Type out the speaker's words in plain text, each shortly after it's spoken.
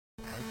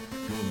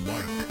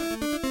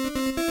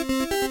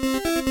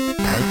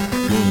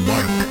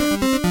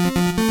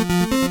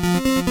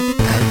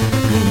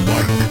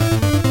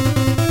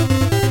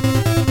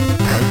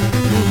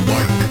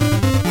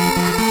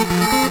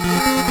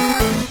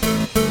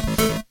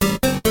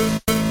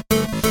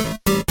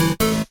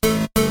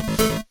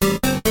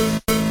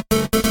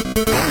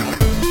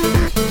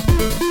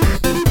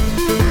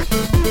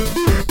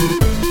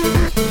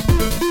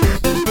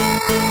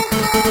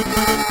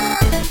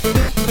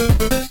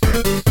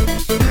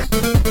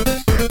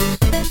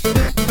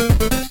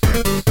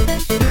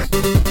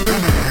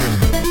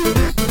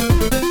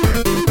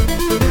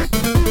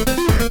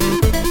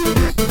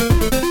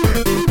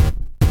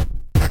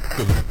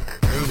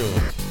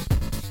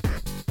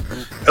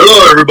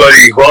Hello,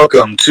 everybody.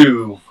 Welcome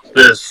to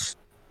this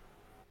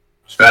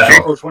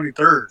April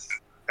 23rd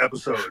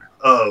episode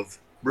of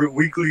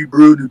Weekly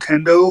Brew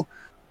Nintendo.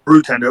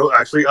 Brewtendo,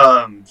 actually.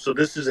 So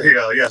this is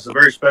it's a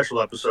very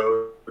special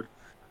episode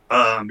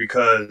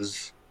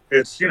because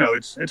it's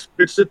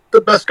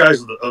the best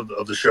guys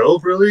of the show,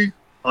 really.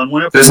 On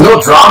one episode. There's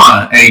no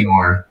drama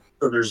anymore.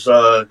 So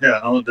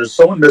there's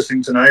someone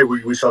missing tonight.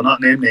 We shall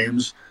not name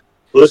names.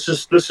 Let's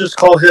just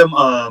call him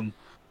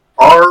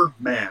R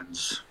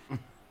Mans.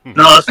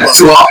 No, that's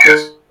too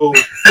obvious.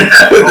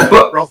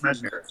 Ralph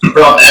Menzinger.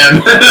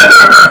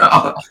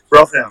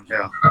 Ralph M.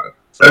 Yeah.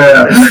 So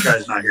that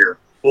guy's not here.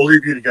 We'll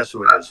leave you to guess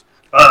who it is.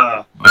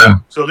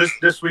 So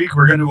this week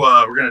we're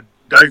gonna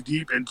dive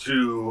deep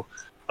into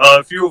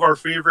a few of our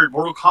favorite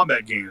Mortal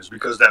Kombat games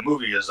because that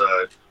movie is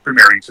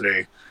premiering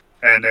today,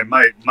 and it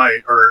might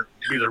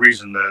be the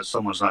reason that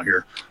someone's not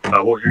here.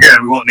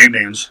 Again, we won't name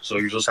names, so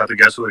you just have to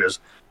guess who it is.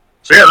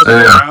 So let's go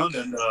around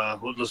and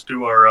let's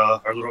do our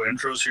little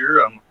intros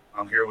here.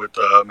 I'm here with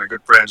my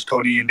good friends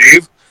Tony and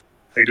Dave.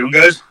 How you doing,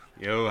 guys?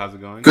 Yo, how's it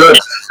going? Good.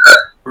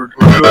 We're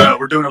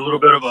doing a little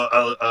bit of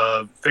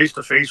a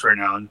face-to-face right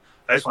now, and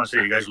I just want to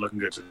say you guys are looking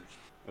good today.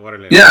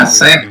 Yeah,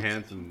 same.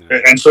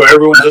 And so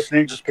everyone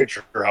listening, just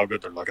picture how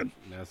good they're looking.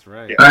 That's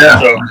right. Yeah.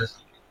 So,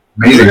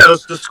 amazing.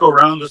 let's go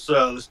around. Let's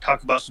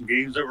talk about some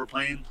games that we're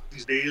playing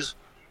these days.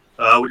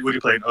 What are you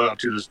playing up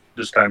to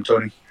this time,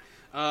 Tony?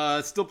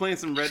 Still playing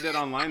some Red Dead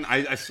Online.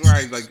 I swear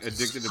I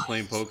addicted to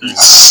playing poker. Like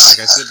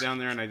I sit down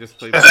there and I just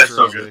play poker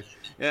so all good. day.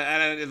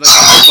 Yeah, and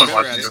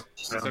I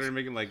started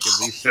making like at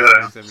least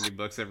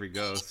 $60-$70 every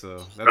go.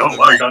 So that's you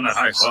got that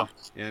high. Wow.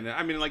 And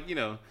I mean, like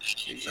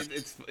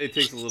it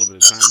takes a little bit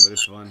of time, but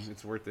it's fun.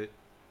 It's worth it.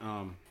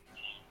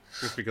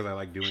 Just because I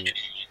like doing it.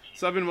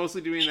 So I've been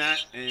mostly doing that,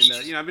 and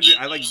I've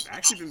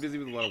actually been busy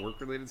with a lot of work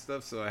related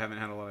stuff, so I haven't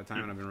had a lot of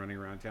time, and I've been running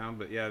around town.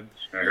 But yeah,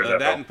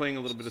 that and playing a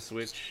little bit of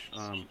Switch.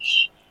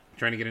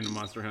 Trying to get into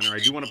Monster Hunter. I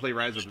do want to play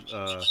Rise with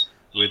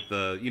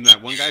that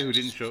one guy who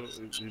didn't show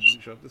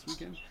up this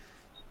weekend.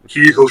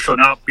 He who shall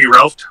not be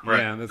Ralphed. Right.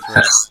 Yeah, that's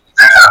right.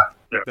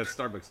 Yeah. That's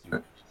Starbucks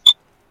dude.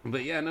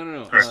 But yeah,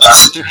 no.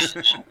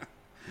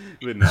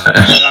 But no,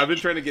 I've been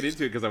trying to get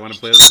into it because I want to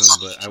play with them,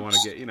 but I want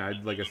to get,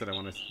 like I said, I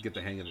want to get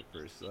the hang of it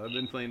first. So I've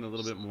been playing a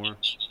little bit more,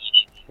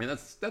 and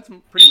that's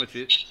pretty much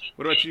it.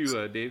 What about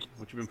you, Dave?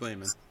 What you been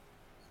playing, man?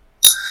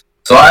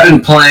 So I've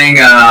been playing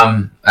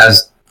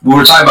as we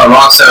were talking about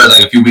Rockstar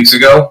like a few weeks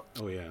ago.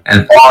 Oh yeah.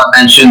 And Paul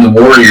mentioned the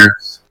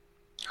Warriors,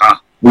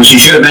 which he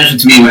should have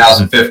mentioned to me when I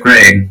was in 5th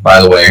grade.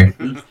 By the way,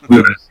 we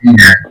would have seen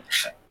here.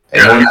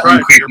 It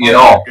wouldn't creep me at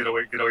all. Get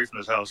away from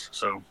his house.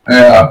 So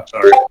yeah.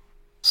 Sorry.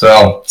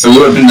 So we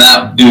would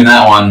have been doing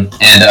that one,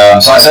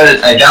 and so I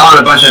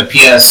downloaded a bunch of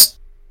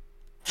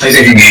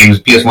PlayStation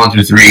games, PS1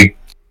 through 3,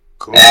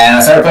 cool. And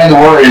I started playing the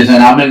Warriors,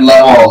 and I'm in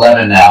level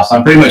 11 now, so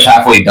I'm pretty much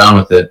halfway done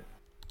with it.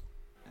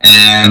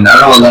 And I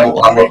don't know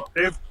what level.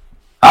 Dave?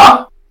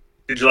 Huh?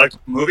 Did you like the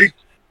movie?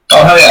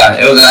 Oh hell yeah,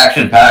 it was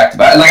action-packed.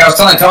 But like I was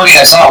telling Tony,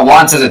 I saw it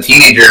once as a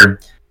teenager,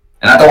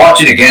 and I have to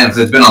watch it again because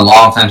it's been a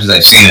long time since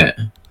I've seen it.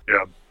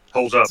 Yeah,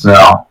 holds up.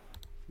 So,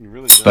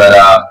 really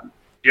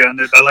yeah,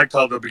 and I liked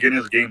how the beginning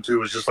of the game too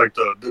was just like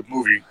the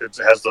movie. It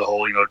has the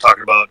whole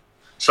talking about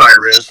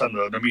Cyrus and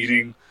the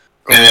meeting.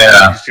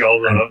 Yeah. You see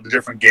all the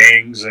different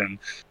gangs, and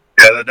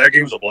yeah, that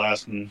game's a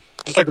blast, and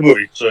just like the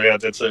movie. So yeah,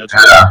 it's a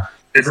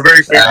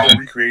very faithful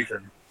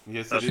recreation.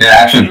 Yes, it is. Yeah,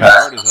 action-packed.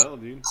 Hard as hell,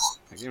 dude.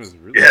 That game is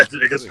really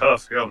it gets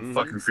tough. Yeah,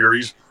 fucking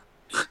Furies.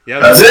 Yeah,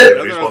 that's it.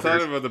 That's what I was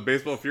talking about, the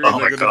baseball Furies. Oh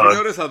my Did God. you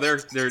notice how they're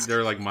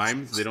like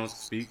mimes? They don't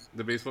speak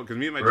the baseball because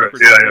me and my Right.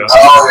 chipper. Yeah.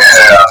 Oh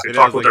yeah. They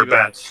talk with their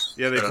bats.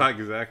 Yeah, they talk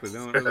exactly. They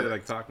don't really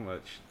like talk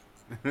much,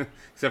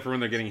 except for when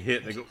they're getting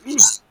hit. They go. Ooh. Yeah.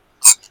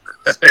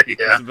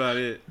 That's about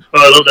it.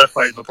 Oh, I love that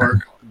fight in the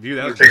park. Dude,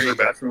 that was taking great.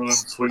 their bats from them,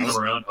 swinging them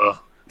around.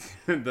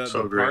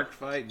 the great. park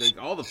fight,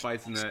 all the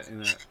fights in that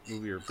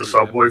movie are The pretty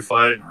subway epic.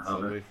 fight.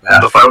 Subway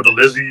The fight with the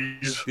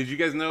Lizzies. Did you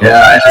guys know?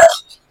 Yeah.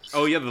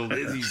 Oh yeah, the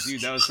Lizzies,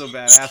 dude, that was so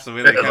badass. The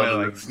way they kind of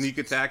like sneak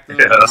attacked them,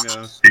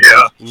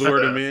 Yeah.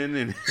 lured them in,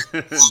 and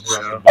Oh,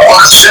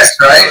 the chicks,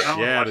 right?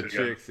 yeah, the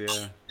chicks,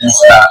 yeah.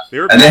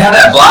 Yeah. And they had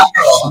that black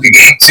girl in the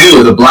game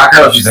too. The black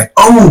girl, she's like,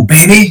 "Oh,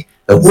 baby,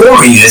 the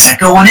Warriors are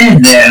going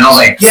in there," and I was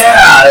like,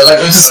 "Yeah!" Like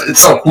it's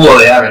so cool.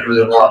 They have it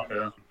really well.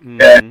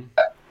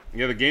 Mm-hmm.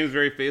 Yeah, the game's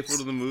very faithful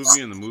to the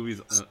movie, and the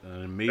movie's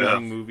an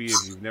amazing movie.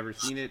 If you've never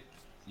seen it,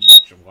 you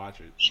should watch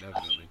it,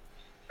 definitely.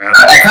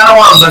 I kind of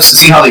want to look to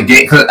see how the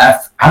game, because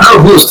I don't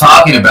know who was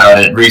talking about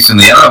it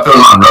recently. I don't know if it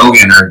was on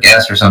Rogan or a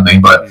guest or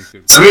something, but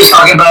somebody was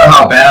talking about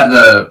how bad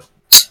the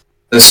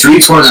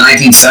streets were in the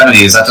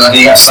 1970s. That's like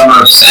you have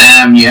Summer of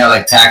Sam, you have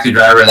like Taxi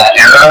Driver, that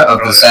era of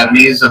the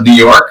 70s of New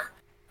York,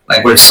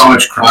 like with so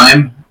much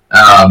crime.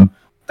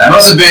 That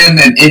must have been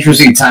an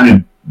interesting time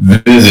to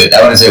visit.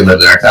 I wouldn't say live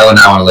there, because I would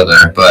not want to live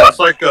there. But that's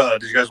like,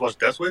 did you guys watch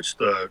Death Wish,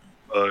 the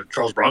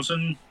Charles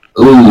Bronson?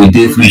 Ooh,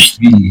 Death Wish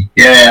 3.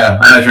 Yeah,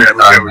 I know what you're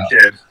talking about.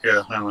 Kid.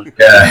 Yeah, that one.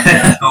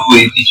 Yeah.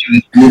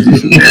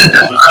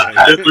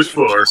 Death Wish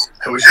 4.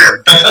 I wish yeah.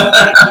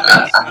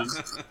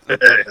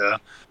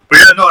 But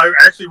yeah, no, I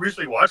actually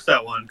recently watched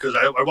that one because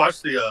I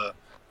watched the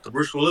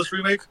Bruce Willis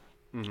remake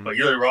by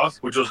Eli Roth,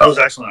 which was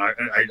excellent.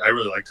 I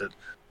really liked it.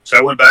 So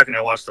I went back and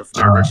I watched the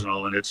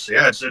original, and it's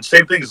the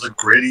same thing. It's like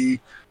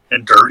gritty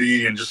and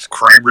dirty and just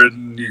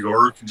crime-ridden New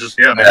York, and just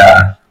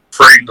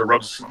frightened to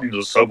rub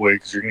the subway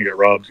because you're gonna get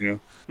robbed, you know.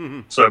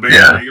 So, but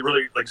it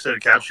really, like I said,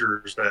 it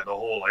captures that the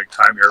whole like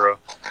time era.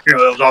 You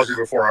know, that was obviously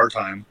before our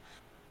time.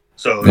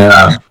 So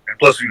and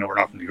plus, you know, we're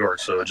not from New York,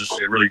 so it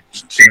really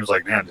seems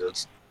like, man,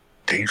 it's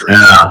dangerous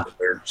out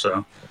there.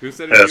 So who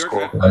said it in New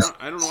York? Cool.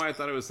 I don't know why I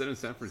thought it was set in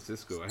San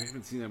Francisco. I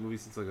haven't seen that movie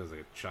since like I was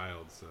like a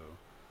child. So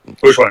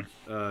which one?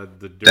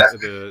 The Death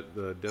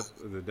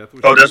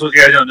Wish. Oh, that's what.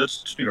 Yeah, no,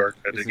 that's New York.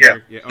 I think. Yeah.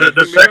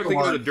 The second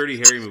one. The Dirty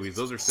Harry movies.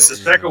 Those are set.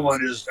 The second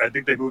one is, I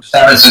think they moved to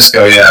San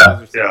Francisco.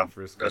 Yeah.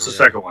 That's the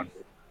second one.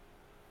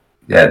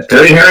 Yeah,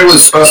 Dirty Harry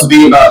was supposed to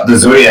be about the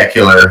Zodiac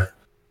Killer.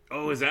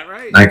 Oh, is that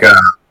right? Like,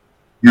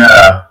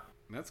 yeah.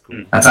 That's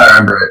cool. That's how I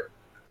remember it.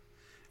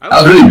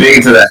 I was really big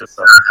into that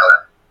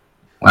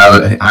when I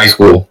was in high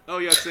school. Oh,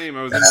 yeah, same.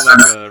 I was into, like,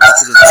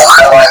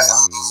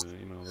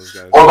 you know, those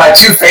guys. Well, my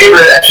two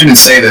favorite, I shouldn't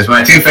say this,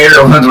 my two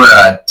favorite ones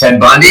were Ted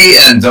Bundy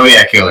and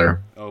Zodiac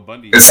Killer. Oh,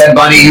 Bundy. Because Ted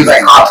Bundy, he was,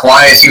 like, hot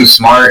twice, he was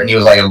smart, and he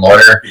was, like, a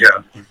lawyer.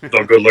 Yeah,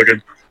 so good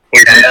looking.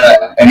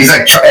 And he's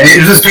like, and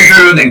there's this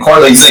picture of him in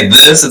court, like, he's like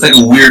this. It's like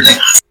a weird thing.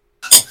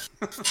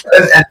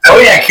 And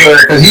Zodiac Killer,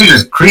 because he was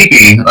just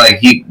creepy. Like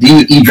he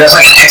dressed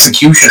like an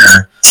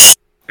executioner,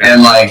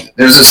 and like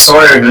there's a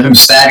story of him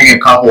stabbing a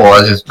couple.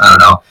 I don't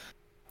know.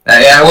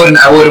 I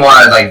wouldn't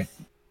want to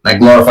like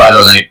glorify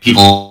those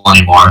people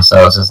anymore.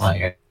 So it's just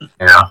like, you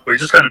know. But you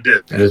just kind of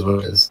did. It is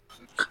what it is.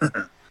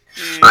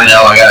 I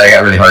know. I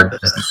got really hard.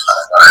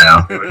 I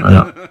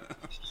know.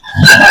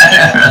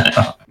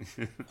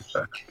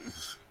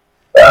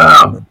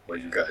 Well,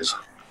 you guys.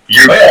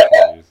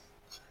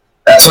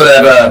 That's what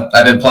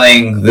I've been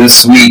playing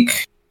this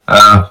week.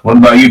 What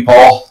about you,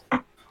 Paul?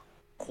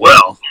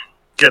 Well,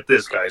 get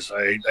this, guys.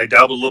 I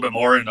dabbled a little bit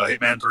more in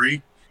Hitman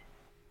 3.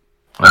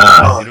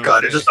 Oh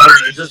God! It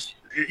just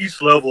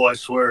each level, I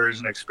swear, is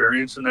an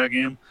experience in that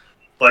game.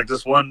 Like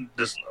this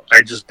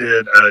I just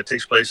did. It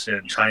takes place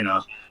in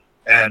China,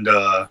 and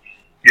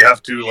you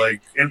have to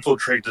like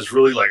infiltrate this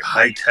really like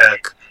high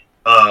tech,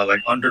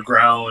 like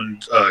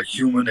underground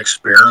human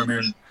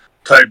experiment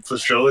type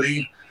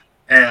facility.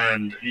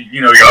 And you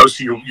know,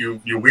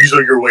 you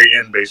weasel your way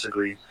in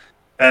basically,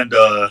 and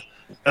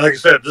like I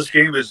said, this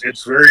game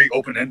it's very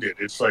open ended.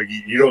 It's like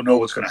you don't know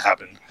what's going to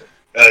happen,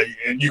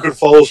 and you can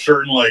follow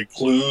certain like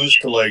clues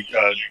to like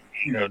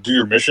you know, do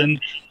your mission,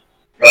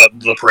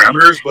 the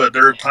parameters. But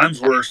there are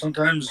times where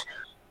sometimes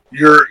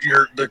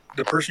the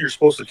person you're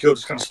supposed to kill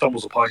just kind of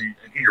stumbles upon you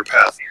in your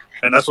path,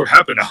 and that's what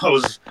happened.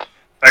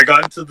 I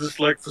got into this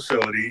like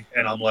facility,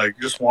 and I'm like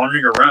just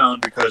wandering around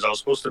because I was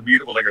supposed to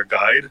meet with like a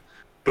guide.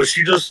 But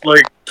she just,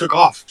 like, took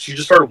off. She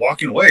just started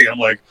walking away. I'm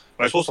like,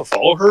 am I supposed to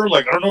follow her?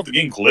 Like, I don't know if the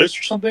game glitched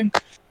or something.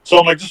 So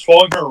I'm, like, just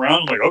following her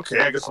around. I'm like,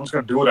 okay, I guess I'm just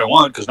going to do what I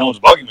want because no one's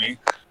bugging me.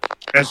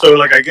 And so,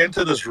 like, I get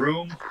into this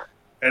room,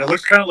 and it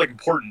looks kind of, like,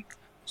 important.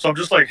 So I'm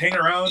just, like, hanging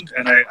around,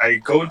 and I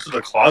go into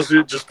the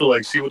closet just to,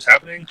 like, see what's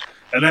happening.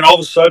 And then all of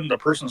a sudden, the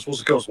person I'm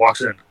supposed to kill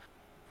walks in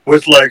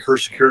with, like, her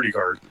security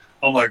guard.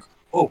 I'm like,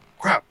 oh,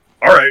 crap.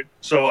 All right.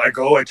 So I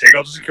take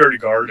out the security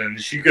guard,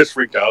 and she gets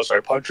freaked out, so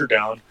I punch her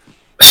down.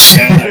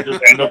 And I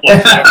just end up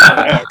like her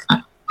neck,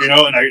 you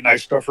know, and I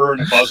stuff her in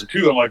the closet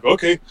too. I'm like,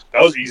 okay,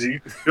 that was easy.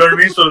 You know what I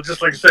mean? So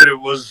just like I said,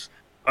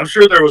 I'm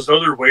sure there was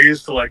other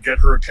ways to like get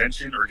her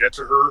attention or get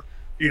to her,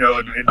 you know,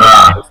 in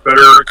a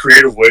better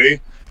creative way.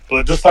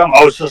 But this time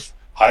I was just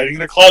hiding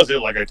in a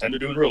closet like I tend to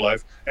do in real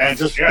life, and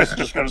just kind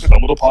of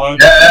stumbled upon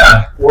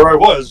where I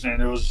was,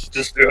 and it was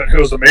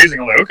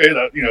amazing. I'm like, okay,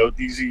 that, you know,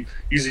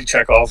 easy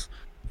check off.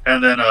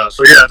 And then,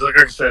 so yeah, like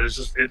I said, it's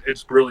just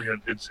it's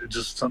brilliant. It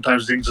just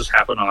sometimes things just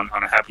happen on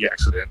a happy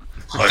accident.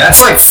 Like,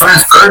 that's like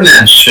Franz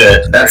Ferdinand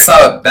shit. That's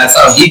how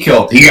he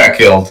got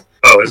killed.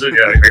 Oh, is it?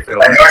 Yeah, I feel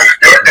like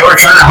they were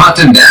trying to hunt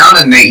him down,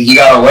 and he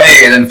got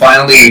away. And then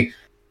finally,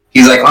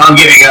 he's like, "Oh, I'm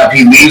giving up."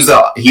 He leaves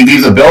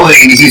the building,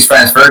 and he sees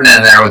Franz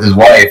Ferdinand there with his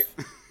wife,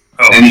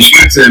 and he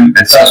shoots him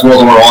and starts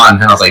World War I.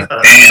 And I was like,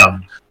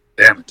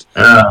 "Damn it!"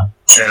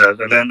 Yeah,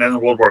 and then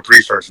World War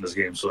III starts in this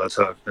game, so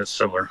that's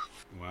similar.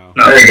 Wow.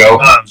 No, there you go.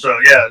 So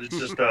yeah, it's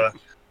just.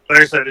 But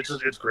like I said,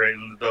 it's great.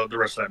 And the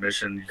rest of that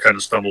mission, you kind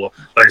of stumble.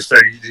 Like I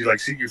said,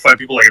 you find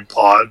people like in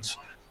pods,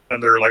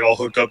 and they're like all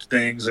hooked up to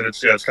things, and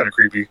it's kind of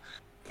creepy,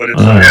 but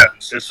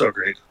it's so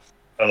great.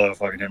 I love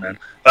fucking Hitman.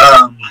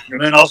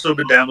 And then also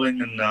been dabbling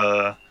in.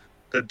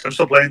 I'm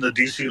still playing the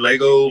DC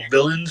Lego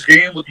Villains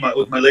game with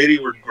my lady.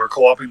 We're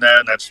co-oping that,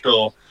 and that's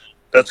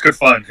good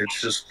fun.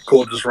 It's just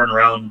cool to just run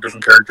around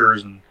different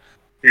characters and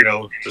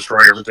destroy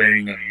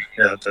everything, and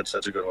yeah, that's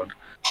a good one.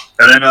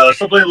 And then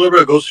still playing a little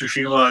bit of Ghost of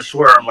Tsushima. I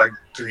swear I'm like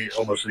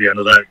almost to the end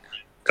of that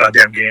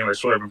goddamn game. I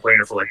swear I've been playing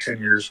it for like 10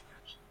 years.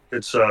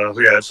 It's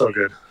it's so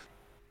good,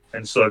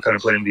 and still kind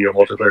of playing the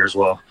multiplayer as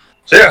well.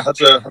 So yeah,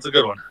 that's a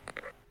good one.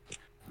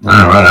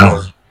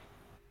 Right.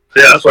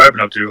 Yeah, that's what I've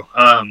been up to.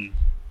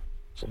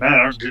 So man,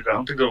 I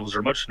don't think was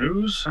there much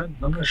news. I'm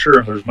not sure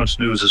if there's much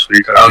news this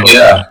week.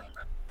 I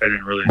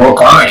didn't really. Mortal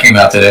Kombat came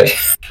out today.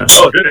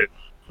 Oh, did it?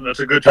 That's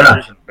a good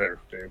transition there,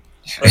 Dave.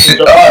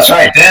 Oh, that's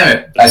right. Damn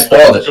it! I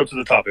spoiled it. Let's jump to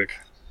the topic.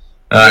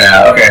 Oh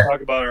yeah. Okay. Let's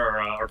talk about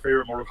our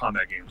favorite Mortal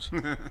Kombat games.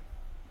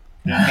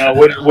 Now,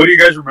 what do you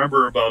guys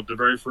remember about the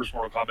very first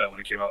Mortal Kombat when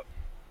it came out?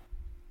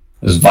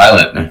 It was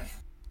violent.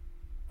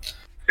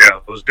 Yeah,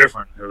 it was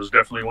different. It was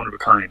definitely one of a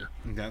kind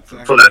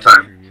for that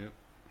time. Yep.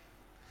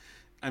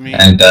 I mean,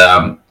 and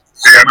I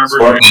remember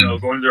going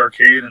to the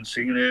arcade and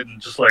seeing it, and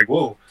just like,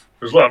 whoa,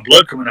 there's a lot of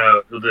blood coming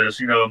out of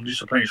this. I'm used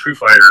to playing Street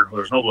Fighter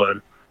where there's no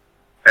blood,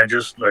 and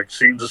just like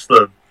seeing just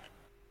the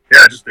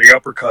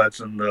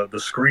uppercuts and the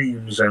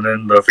screams and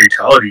then the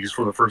fatalities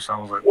for the first time.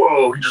 I was like,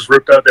 whoa, he just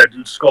ripped out that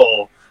dude's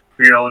skull,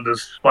 and the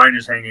spine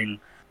is hanging.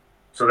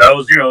 So that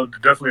was,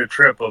 definitely a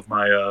trip of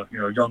my,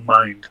 young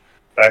mind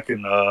back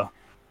in,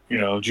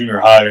 junior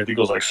high. I think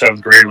it was like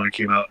 7th grade when it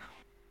came out.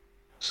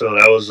 So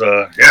that was,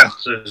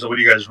 So what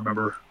do you guys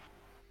remember?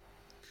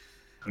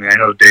 I mean, I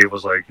know Dave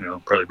was like,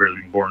 probably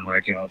barely being born when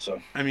it came out.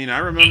 So I mean, I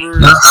remember.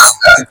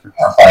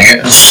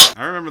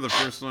 I remember the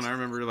first one. I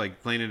remember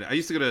like playing it. I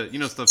used to go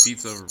to Stuff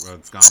Pizza. Well,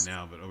 it's gone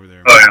now, but over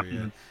there. Oh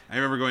yeah. I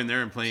remember going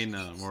there and playing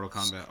Mortal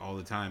Kombat all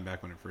the time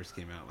back when it first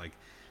came out.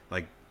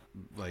 Like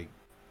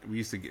we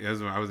used to.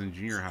 As I was in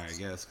junior high, I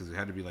guess, because it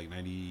had to be like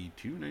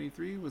 92,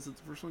 93. Was it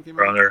the first one came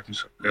out? Around there.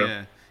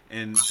 Yeah.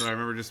 And so I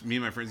remember just me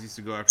and my friends used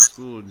to go after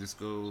school and just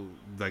go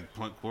like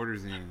plunk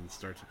quarters in and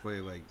start to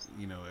play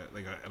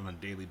on a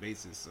daily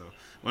basis. So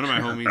one of my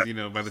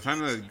homies, by the time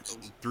the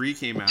 3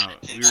 came out,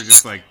 we were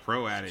just like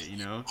pro at it,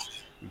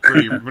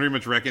 pretty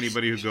much wreck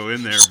anybody who'd go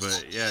in there.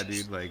 But yeah,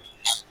 dude, like.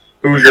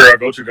 Who was your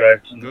go-to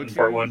guy in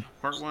part 1?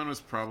 Part 1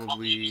 was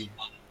probably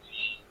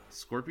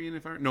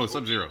Scorpion,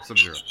 Sub-Zero.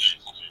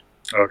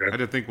 Okay. I had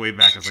to think way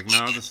back. I was like, no,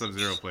 I was a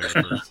Sub-Zero player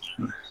first.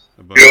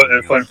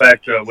 A fun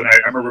fact, when I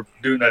remember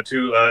doing that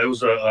too, it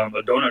was a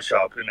donut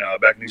shop in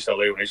back in East LA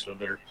when I used to live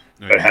there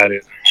that had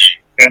it.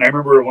 And I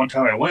remember one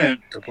time I went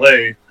to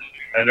play,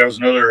 and there was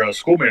another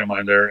schoolmate of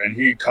mine there, and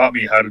he taught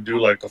me how to do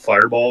like the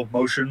fireball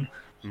motion.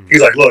 Mm-hmm. He's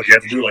like, look, you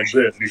have to do it like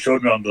this. And he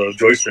showed me on the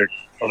joystick.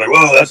 I was like,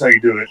 well, that's how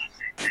you do it.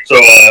 So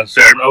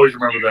I always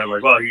remember that,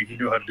 like, well, he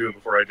knew how to do it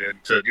before I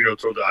did, to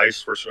throw the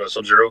ice for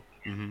Sub-Zero.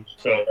 Mm-hmm.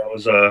 So that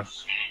was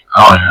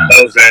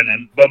that was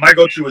then. But my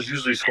go-to was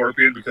usually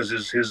Scorpion because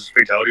his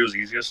fatality was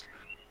easiest.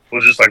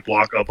 Was just like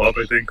block up, I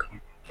think,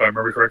 if I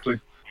remember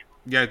correctly.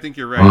 Yeah, I think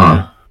you're right.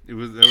 Yeah. That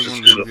was just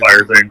one of the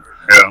fire thing.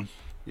 Yeah.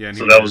 Yeah.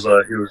 So that was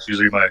he was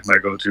usually my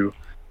go-to.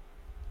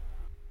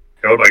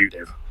 Yeah, what about you,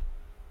 Dave?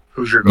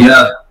 Who's your go-to?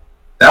 Yeah,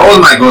 that was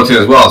my go-to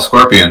as well,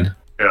 Scorpion.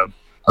 Yeah.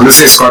 I was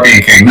gonna say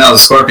Scorpion King. No,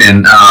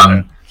 Scorpion.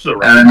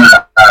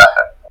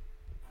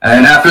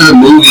 And after the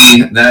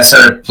movie, then I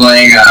started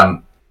playing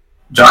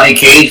Johnny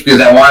Cage because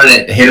I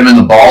wanted to hit him in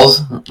the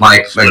balls,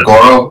 like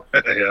Goro.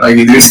 Yeah. Like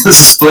he does the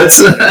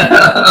splits. Yeah,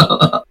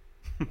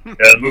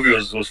 the movie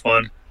was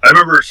fun. I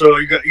remember. So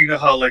you know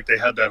how like they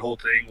had that whole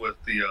thing with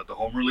the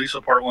home release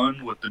of Part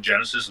 1 with the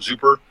Genesis and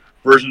Super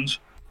versions.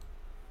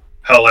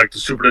 How like the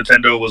Super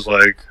Nintendo was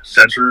like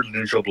censored and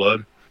didn't show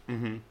blood.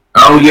 Mm-hmm.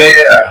 Oh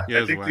yeah.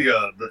 I think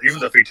even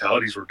the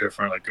fatalities were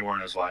different. Like they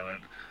weren't as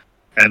violent.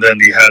 And then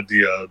you had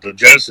the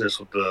Genesis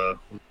with the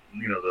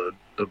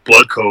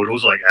blood code. It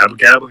was like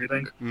Abacab, I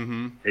think.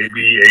 Mm-hmm.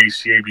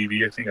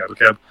 ABACABB, I think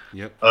Abacab.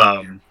 Yep.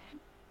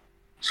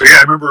 So yeah,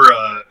 I remember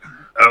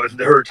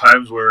there were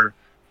times where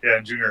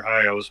in junior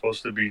high I was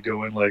supposed to be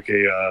doing like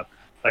an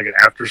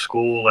after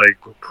school like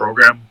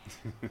program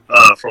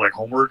for like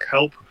homework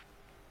help,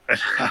 and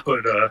I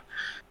would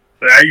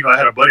I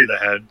had a buddy that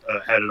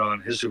had it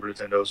on his Super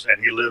Nintendos, and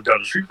he lived down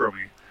the street from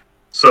me.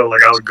 So,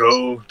 like, I would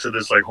go to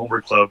this, like,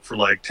 homework club for,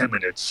 like, 10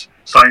 minutes,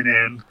 sign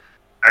in,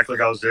 act like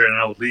I was there, and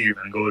I would leave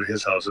and go to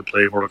his house and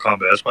play Mortal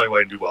Kombat. That's probably why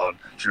I didn't do well in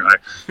junior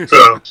high.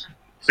 So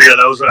yeah,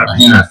 that was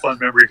a fun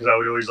memory because I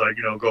would always, like,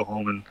 go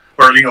home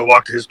or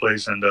walk to his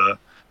place and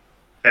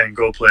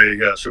go play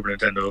Super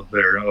Nintendo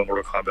there,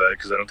 Mortal Kombat,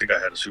 because I don't think I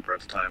had a Super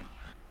at the time.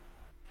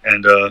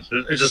 And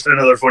it's just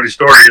another funny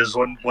story is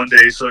one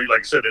day, so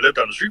like I said, they lived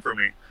down the street from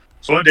me.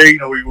 So one day,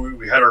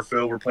 we had our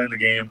fill, we're playing the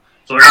game.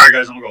 So like, all right,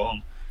 guys, I'm gonna go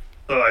home.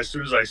 So as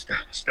soon as I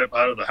step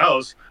out of the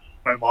house,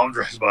 my mom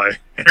drives by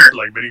in her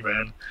like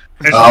minivan.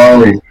 And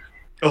I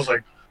was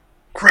like,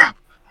 crap.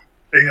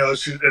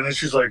 and then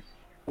she's like,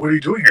 "What are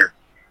you doing here?"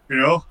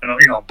 And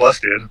I'm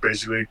busted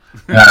basically.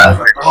 Yeah. I was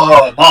like,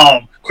 "Oh,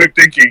 Mom, quick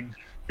thinking."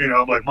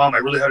 I'm like, "Mom, I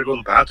really had to go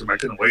to the bathroom. I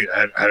couldn't wait.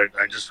 I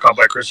just got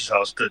by Chris's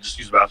house to just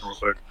use the bathroom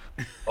real quick."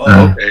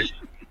 Oh, okay.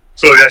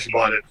 So yeah, she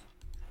bought it.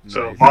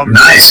 So Mom,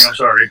 nice. I'm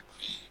sorry.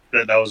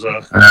 That was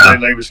a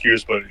lame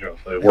excuse, but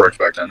it worked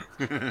back then.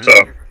 So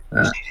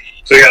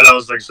yeah, that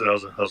was like I said,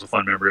 that was a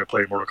fun memory. I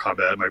played Mortal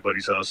Kombat at my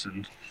buddy's house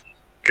and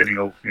getting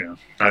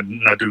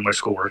not doing my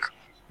schoolwork,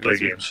 play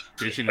games.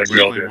 Like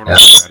we all did.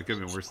 It could have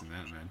been worse than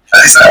that, man.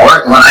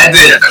 When I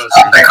did,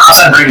 I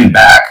constantly bring me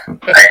back.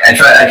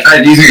 I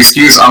tried using an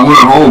excuse. I'm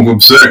going home. I'm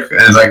sick,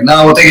 and it's like,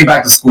 no, we'll take you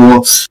back to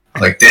school.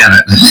 I'm like, damn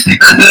it.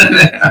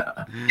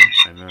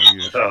 I know.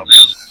 Oh man.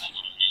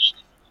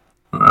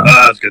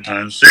 That's good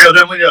times. So yeah,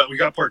 then we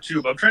got part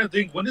 2. But I'm trying to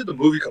think, when did the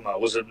movie come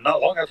out? Was it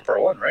not long after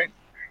part 1, right?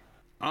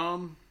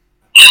 I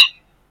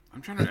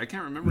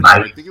can't remember.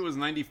 I think it was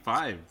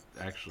 95,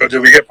 actually. Or did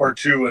we get part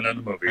 2 and then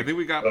the movie? I think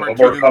we got part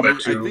 2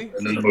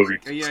 and then the movie.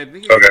 Yeah, I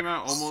think it came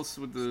out almost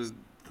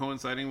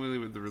coinciding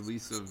with the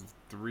release of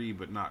 3,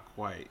 but not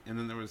quite. And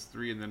then there was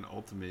 3 and then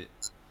Ultimate.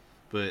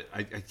 But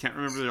I can't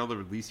remember all the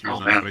release years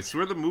on it. But I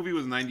swear the movie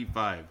was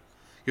 95.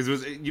 Because it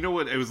was,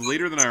 it was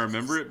later than I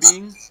remember it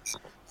being.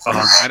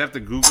 I'd have to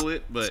Google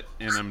it,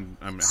 and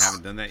I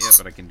haven't done that yet,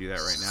 but I can do that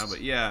right now.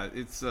 But yeah,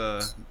 it's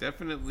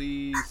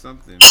definitely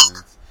something.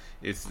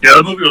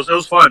 The movie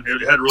was fun.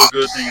 It had really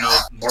good,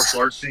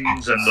 martial arts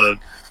scenes and the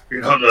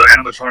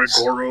animatronic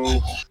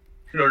Goro.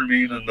 You know what I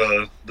mean? And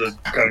the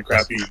kind of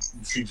crappy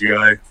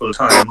CGI for the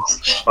time,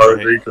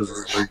 obviously, because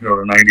it was the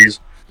 90s.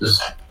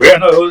 But yeah,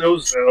 no, it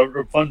was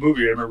a fun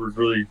movie. I remember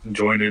really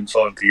enjoying it and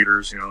saw it in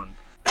theaters. And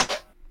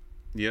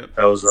yep,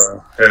 that was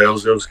it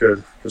was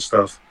good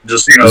stuff.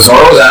 Just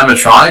Zoro's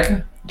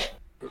animatronic.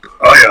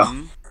 Oh yeah.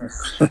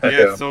 Mm-hmm.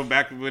 Yeah, so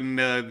back when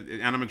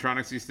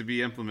animatronics used to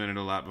be implemented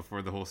a lot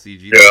before the whole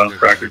CG. Yeah,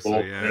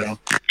 practical. So,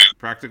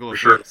 practical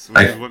effects,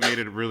 which is what made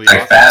it really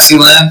like awesome.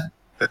 Fantasyland.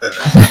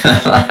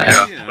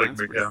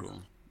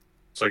 Cool.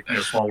 It's like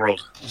Small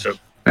World, except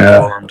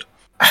formed.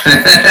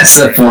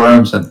 Except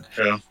forms and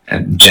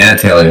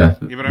genitalia.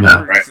 Yeah, but I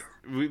remember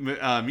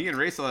me and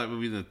Ray saw that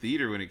movie in the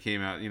theater when it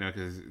came out.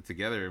 Because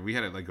together we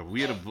had a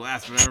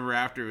blast. But I remember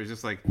after it was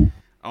just like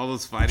all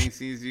those fighting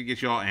scenes, you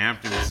get you all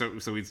amped,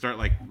 and so we'd start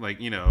like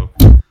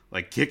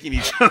kicking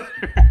each other.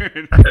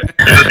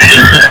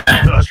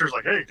 The usher's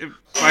like, "Hey,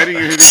 fighting,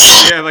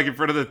 like in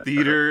front of the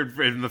theater,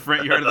 in the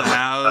front yard of the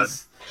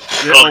house."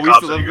 Yeah, we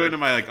used to love going to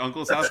my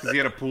uncle's house because he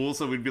had a pool,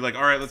 so we'd be like,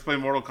 "All right, let's play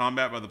Mortal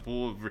Kombat by the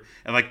pool,"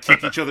 and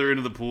kick each other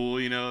into the pool.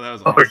 That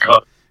was awesome. Oh my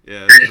god.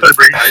 Yeah,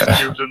 bring ice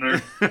cubes in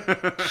there.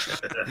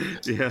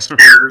 Yeah,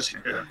 spears.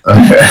 Yeah.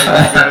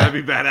 That'd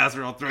be badass.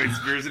 We're all throwing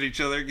spears at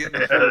each other, getting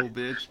the pool,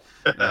 bitch.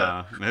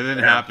 That didn't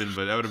happen,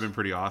 but that would have been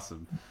pretty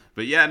awesome.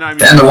 But yeah, no, I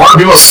mean, and the one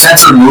people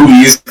censor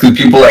movies because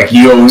people like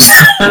Yos.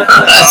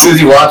 As soon as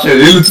you watch it,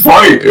 it's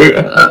fight.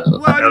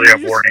 Well, they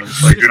have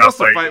warnings. You're supposed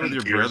to fight with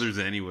your brothers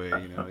anyway.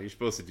 You're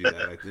supposed to do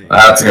that. I think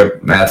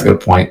that's a good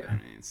point. I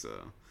mean, so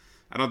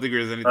I don't think there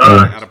was anything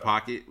out of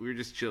pocket. We were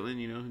just chilling,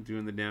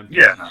 doing the damn thing.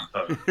 Yeah.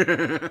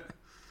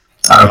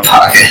 Out of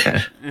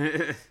pocket.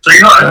 So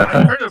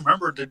I'm trying to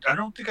remember. I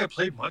don't think I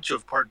played much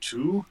of part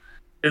 2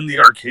 in the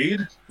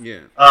arcade. Yeah.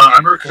 I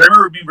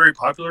remember it being very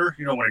popular.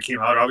 When it came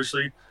out,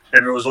 obviously.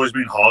 And it was always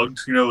being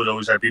hogged, it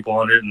always had people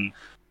on it, and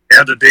it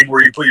had the thing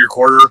where you put your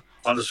quarter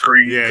on the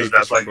screen, because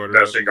that's like I'm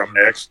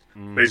next,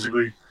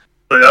 basically.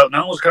 But that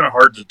one was kind of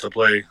hard to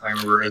play, I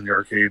remember, in the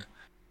arcade.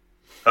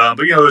 But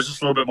it was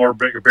just a little bit more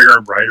bigger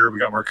and brighter. We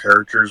got more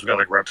characters. We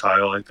got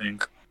Reptile, I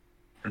think.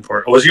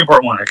 Was he in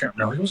part 1? I can't.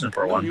 No, he wasn't in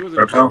part 1. He was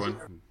in part 1.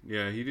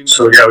 Yeah, he didn't.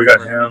 So yeah, we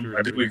got him.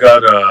 I think we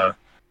got.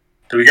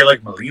 Did we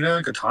get Melina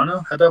and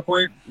Katana at that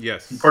point?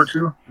 Yes. In part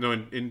 2. No,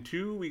 in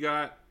 2 we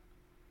got.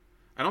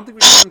 I don't think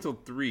we got until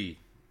 3.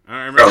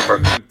 I remember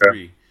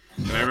 3.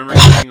 And I remember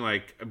getting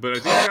but I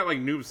think we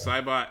got Noob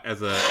Saibot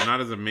as not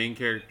as a main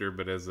character,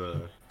 but as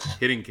a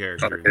hitting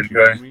character.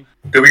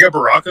 Did we get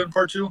Baraka in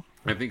part 2?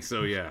 I think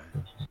so, yeah.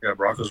 Yeah,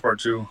 Baraka's part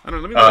 2. I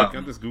don't know. Let me look.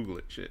 I'll just Google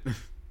it. Shit.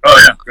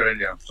 Oh yeah, good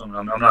idea. So I'm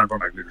not in front of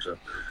my computer, so.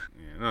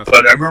 Yeah,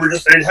 but I remember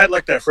it had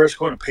that fresh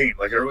coat of paint.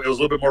 It was a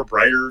little bit more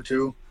brighter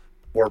too.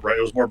 More bright.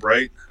 It was more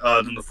bright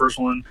than the first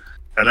one,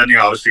 and then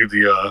obviously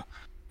the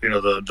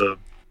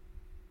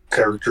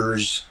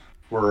characters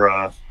were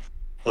a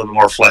little bit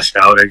more fleshed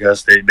out. I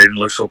guess they didn't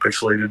look so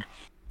pixelated.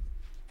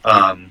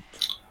 And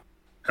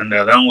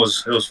that one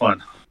was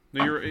fun.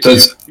 No,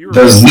 does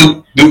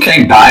Liu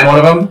Kang die in one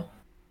of them?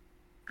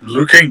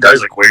 Liu Kang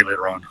dies way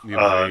later on.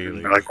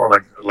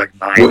 Like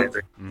 9, I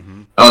think.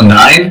 Mm-hmm. Oh,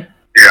 9?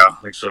 Yeah, I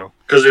think so.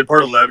 Because in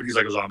part 11, he's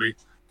like a zombie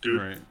dude.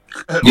 Right.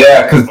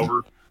 Yeah, because the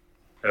one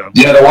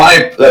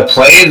I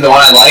played, the one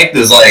I liked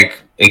is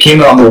it came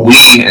out on the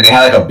Wii and they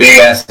had a big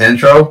ass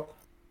intro,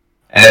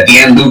 and at the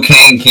end, Liu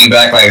Kang came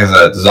back as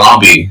a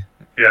zombie.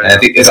 Yeah. And I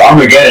think it's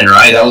Armageddon,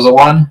 right? That was the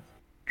one.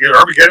 Yeah,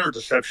 Armageddon or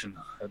Deception.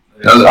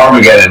 That was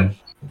Armageddon.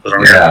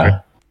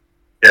 Yeah.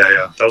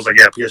 Yeah. That was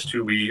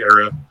PS2 Wii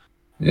era.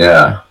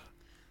 Yeah.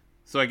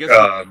 So I guess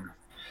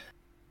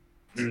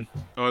I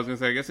was gonna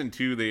say, I guess in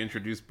 2 they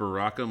introduced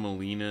Baraka,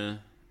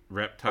 Molina,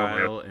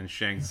 Reptile, and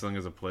Shang Tsung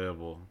as a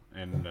playable,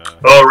 and right,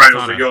 Katana. it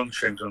was a young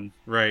Shang Tsung.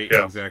 Right,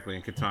 Yeah. exactly,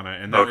 and Katana,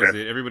 and that was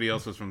it. Everybody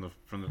else was from the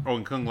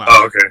and Kung Lao.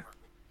 Oh, okay.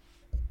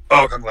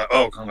 Kung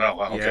Lao.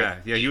 Wow, okay.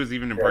 Yeah, he was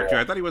even in part 2.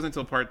 I thought he wasn't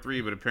until part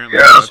 3, but apparently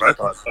that's what I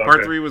thought.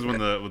 Part 3 was when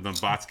the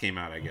bots came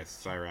out, I guess,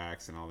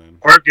 Cyrax and all them.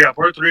 Part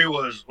 3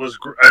 was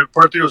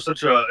part 3 was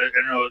such a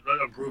an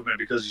improvement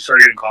because you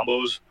started getting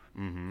combos,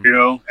 Mm-hmm. you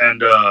know,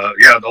 and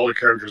all the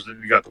characters.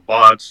 You got the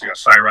bots, you got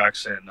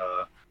Cyrax and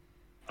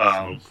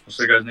what's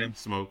the guy's name?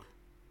 Smoke.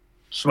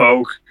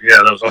 Yeah,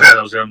 that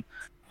was him.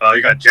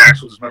 You got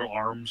Jax with his metal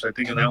arms, I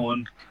think, in that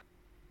one.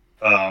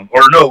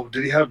 Or no,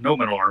 did he have no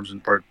metal arms in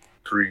part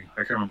 3? I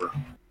can't remember.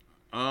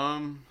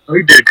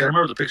 He did. Cause I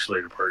remember the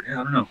pixelated part.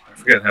 Yeah, I don't know. I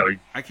forget how he.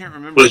 I can't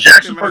remember. Was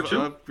Jax in part 2?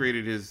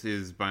 Upgraded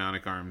his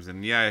bionic arms,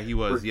 and yeah, he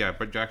was. Yeah,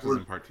 but Jax was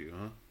in part 2,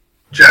 huh?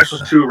 Jax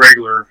was 2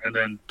 regular, and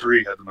then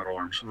 3 had the metal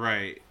arms.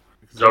 Right.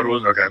 Is that what it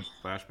was? Okay.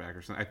 Flashback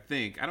or something. I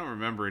think. I don't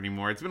remember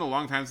anymore. It's been a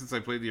long time since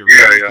I played the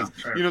original. Yeah.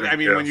 You know, I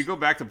mean, when you go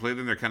back to play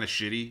them, they're kind of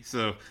shitty.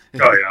 So.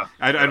 Oh yeah.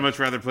 I'd much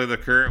rather play the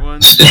current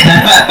ones. They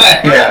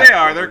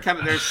are. They're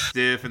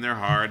stiff and they're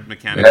hard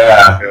mechanically.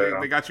 Yeah.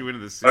 They got you into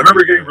this. I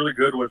remember getting really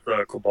good with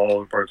Cabal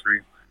in part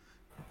 3.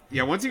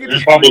 Yeah, once you get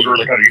his combos were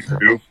really kind of easy to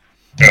do.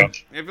 Yeah.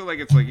 I feel like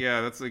it's like,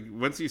 that's like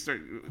once you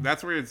start,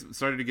 that's where it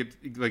started to get,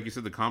 like you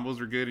said, the combos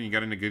were good and you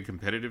got into good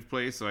competitive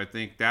play. So I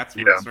think that's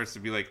where it starts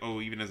to be like,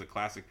 oh, even as a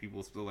classic,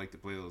 people still like to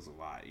play those a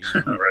lot. You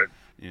know? Right.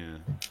 Yeah.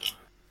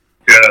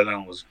 Yeah,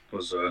 that was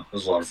a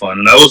lot of fun,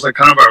 and that was like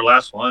kind of our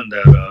last one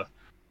that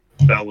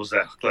was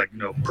that like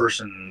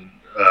person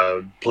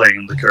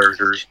playing the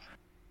characters.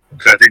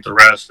 Because I think the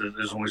rest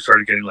is when we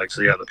started getting like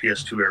the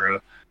PS2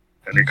 era,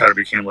 and it kind of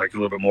became like a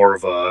little bit more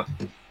of a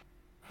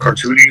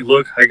cartoony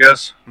look, I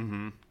guess.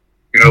 Mm-hmm.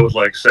 You know, with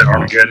like said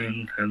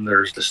Armageddon, and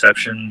there's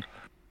Deception,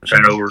 which I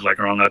know were like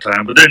around that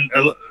time. But then,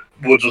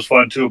 what was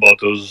fun too about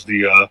those is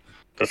the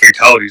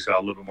fatalities got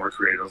a little bit more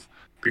creative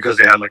because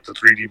they had like the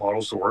 3D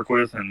models to work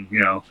with, and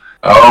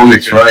Oh,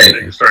 that's right.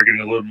 They started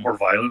getting a little more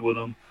violent with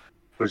them,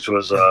 which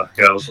was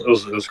it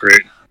was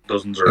great.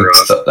 Those ones are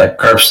like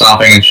curb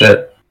stomping and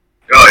shit.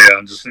 Oh yeah,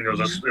 and just it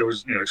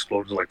was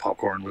exploded like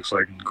popcorn, looks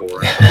like, and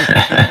gore.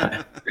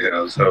 Yeah,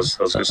 that was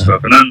good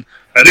stuff. And then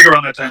I think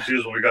around that time too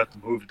is when we got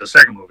the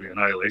second movie,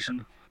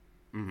 Annihilation.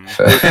 Mm-hmm.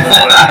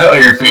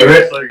 Your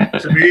favorite? It's like,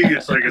 to me,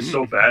 it's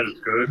so bad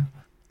it's good.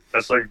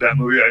 That's like that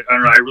movie. I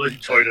don't know. I really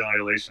enjoyed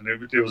Annihilation. It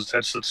was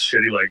such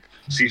shitty like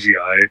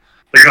CGI.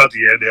 Like at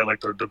the end, they had like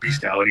the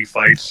bestiality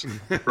fights.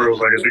 Where it was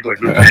like I think like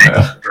the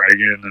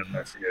dragon and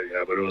I forget.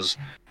 Yeah, but it was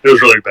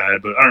really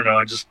bad. But I don't know.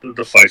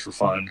 The fights were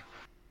fun.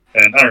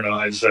 And I don't know,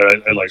 I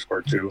liked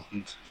part 2.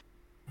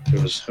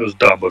 It was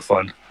dumb but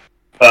fun.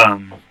 Yeah,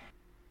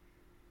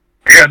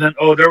 and then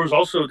there was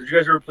also, did you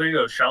guys ever play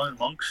Shaolin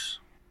Monks?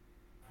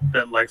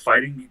 That like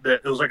fighting,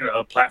 that it was like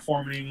a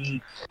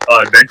platforming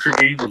adventure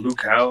game with Liu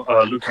Kang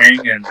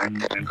and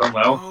Kung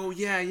Lao. Oh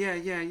yeah.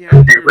 You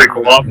play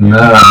co-op? No.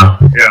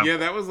 Yeah,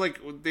 that was like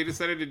they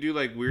decided to do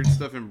like weird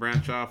stuff and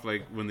branch off,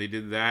 like when they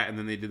did that, and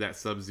then they did that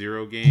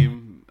Sub-Zero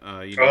game.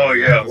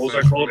 What was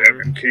that called?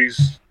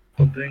 MK's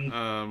something?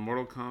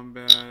 Mortal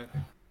Kombat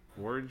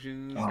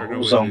Origins?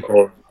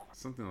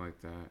 Something like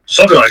that.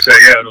 Something like that,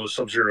 yeah. It was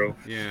Sub-Zero.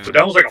 Yeah. But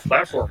that was like a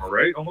platformer,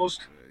 right?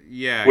 Almost?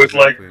 Yeah. With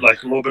exactly.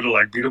 like a little bit of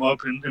like beat 'em up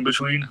in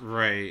between.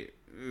 Right.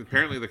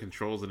 Apparently the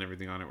controls and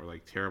everything on it were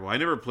like terrible. I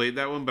never played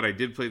that one, but I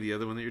did play the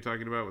other one that you're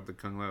talking about with the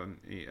Kung Lao.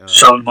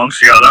 Shaolin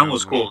Monks, yeah, that one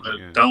was cool.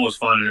 That one was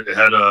fun. It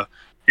had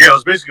it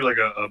was basically like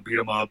a beat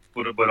 'em up,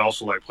 but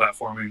also like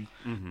platforming.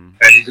 Mm-hmm.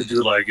 And you could do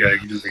you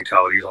could do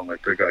fatalities on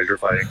like the guys you're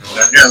fighting.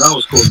 That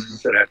was cool.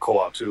 It had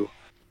co-op too.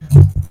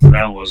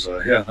 That was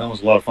that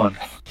was a lot of fun.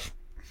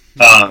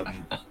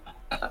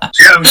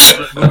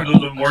 Moving a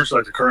little more to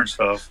like the current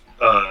stuff.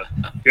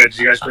 Did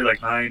you guys play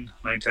like 9,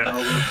 10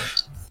 or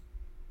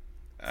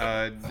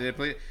did I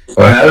play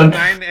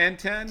 9 and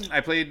 10?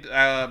 I played,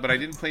 but I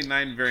didn't play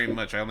 9 very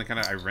much. I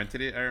rented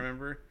it. I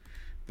remember,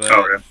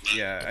 but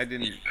yeah, I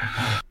didn't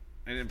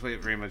play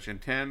it very much. In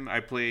 10,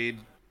 I played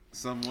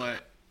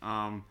somewhat.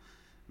 But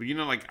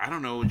I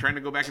don't know. Trying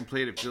to go back and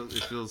play it, it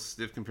feels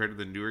stiff compared to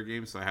the newer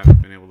games, so I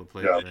haven't been able to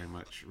play it very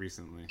much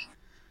recently.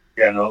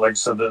 Yeah, no, like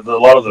so, a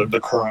lot of the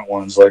current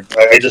ones, like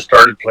I just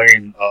started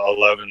playing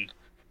 11,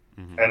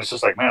 and it's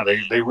just like, man,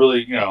 they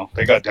really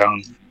they got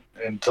down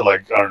into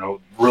like I don't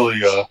know,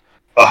 really a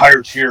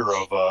higher tier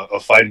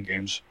of fighting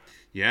games.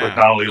 Yeah, with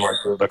not only like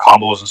the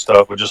combos and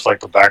stuff, but just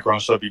like the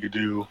background stuff you could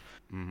do,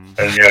 and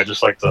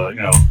just like the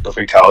the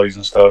fatalities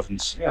and stuff, and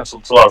it's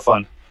a lot of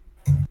fun.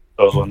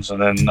 Those ones,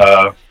 and then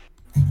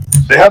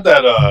they had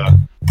that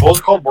what was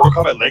it called, Mortal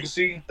Kombat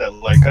Legacy, that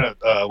like kind of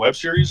web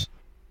series.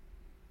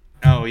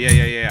 Oh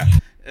yeah.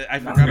 I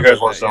forgot you guys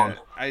about that. Yeah.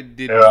 I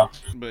did,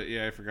 but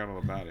I forgot all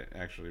about it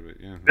actually. But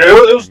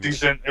it was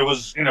decent. It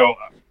was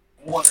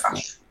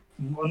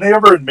when they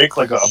ever make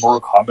like a Mortal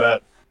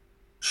Kombat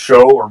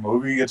show or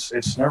movie, it's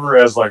never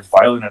as like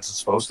violent as it's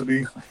supposed to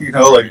be. You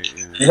never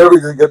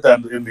even get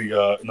that in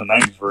the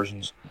 90s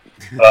versions.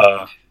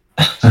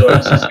 So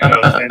it's just,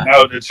 and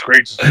now it's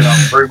great.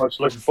 I'm very much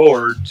looking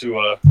forward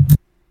to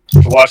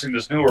watching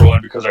this newer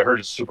one because I heard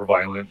it's super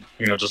violent.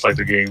 Just like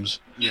the games.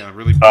 Yeah,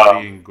 really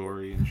bloody and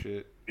gory and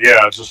shit.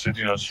 Yeah, it's just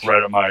just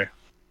right at my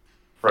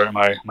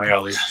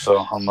alley. So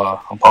I'm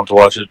pumped to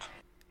watch it.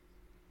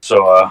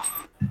 So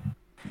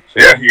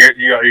yeah,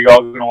 you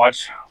all gonna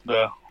watch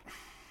the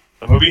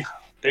movie,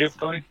 Dave,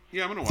 Tony?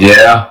 Yeah, I'm gonna watch.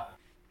 Yeah.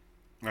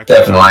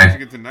 Definitely. I'm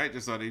watching it tonight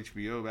just on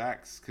HBO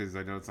Max because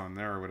I know it's on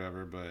there or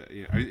whatever. But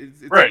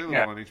it's available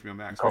on HBO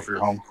Max. Call for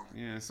your home.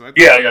 Yeah, so I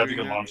think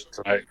it'll launch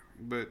tonight.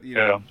 But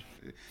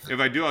if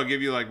I do, I'll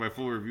give you like my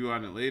full review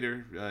on it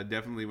later.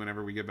 Definitely,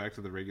 whenever we get back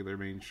to the regular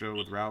main show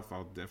with Ralph,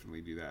 I'll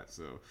definitely do that.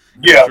 So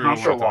I'm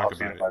sure we'll talk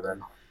about it by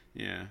then.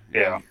 Yeah.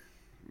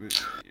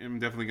 I'm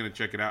definitely gonna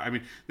check it out. I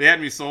mean, they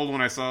had me sold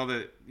when I saw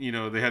that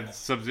they had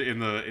subs in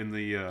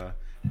the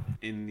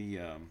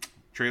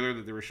trailer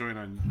that they were showing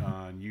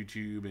on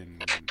YouTube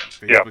and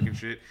Facebook and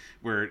shit,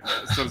 where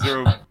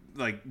Sub-Zero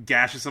like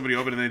gashes somebody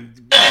open and then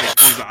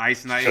pulls the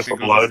ice knife and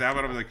goes to stab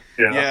at him.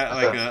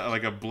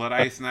 Like a blood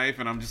ice knife,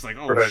 and I'm just like,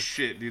 oh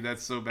shit, dude,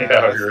 that's so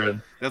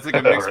bad. That's like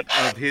a mix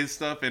of his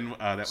stuff and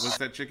what's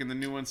that chick in the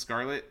new one,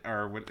 Scarlett,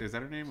 or what is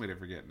that her name? Wait, I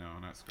forget. No,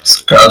 not Scarlett.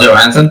 Scarlett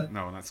Johansson?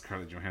 No, not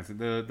Scarlett Johansson.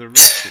 The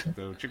chick,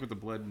 the chick with the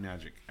blood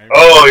magic.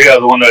 The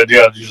one that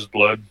uses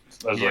blood.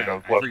 I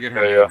forget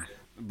her name.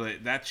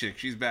 But that chick,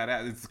 she's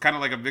badass. It's kind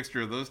of like a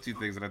mixture of those two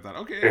things, and I thought,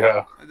 okay,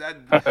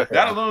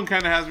 that alone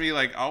kind of has me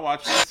like, I'll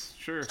watch this,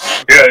 sure.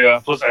 Okay. Yeah.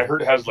 Plus, I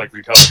heard it has like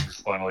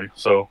retellings finally,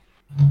 so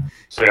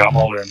yeah, I'm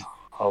all in.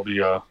 I'll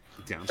be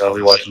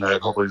watching that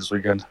hopefully this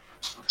weekend.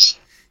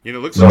 It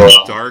looks so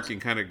dark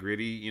and kind of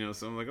gritty,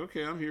 so I'm like,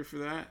 okay, I'm here for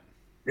that.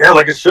 Yeah,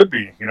 like it should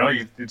be.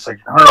 It's like,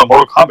 I don't know,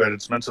 Mortal Kombat.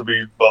 It's meant to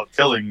be about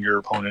killing your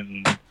opponent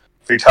and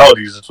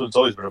fatalities. That's what it's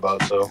always been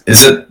about. So,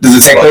 does it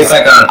take place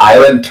like on an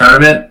island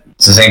tournament?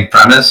 It's the same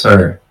premise,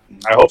 or?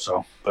 I hope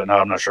so, but no,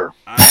 I'm not sure.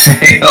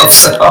 I hope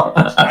so.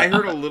 I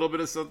heard a little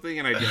bit of something,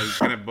 and I was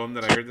kind of bummed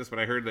that I heard this, but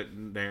I heard that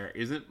there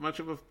isn't much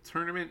of a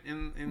tournament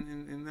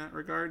in that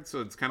regard,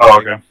 so it's kind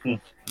of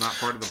not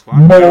part of the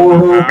plot.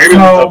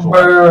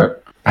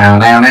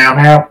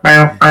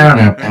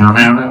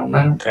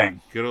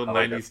 Dang. Good old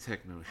 90s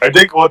techno. I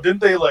think. Well,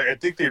 didn't they I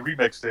think they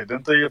remixed it,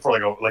 didn't they? For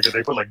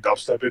they put like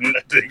dubstep in it.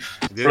 I think.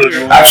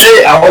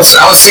 Actually, I was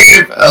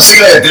thinking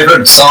a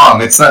different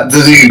song. It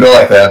doesn't even go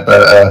like that,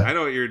 but. I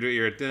know what you're doing.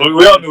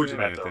 We all knew what you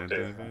meant, though.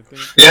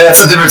 Yeah,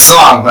 it's a different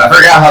song. I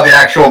forgot how the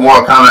actual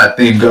Mortal Kombat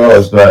theme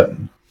goes, but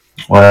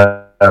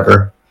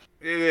whatever.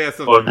 Yeah,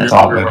 so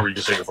remember you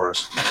can sing it for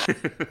us.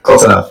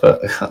 Close enough.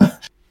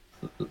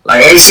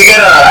 Like I used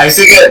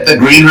to get the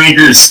Green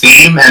Ranger's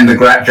theme and the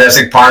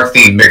Jurassic Park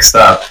theme mixed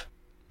up.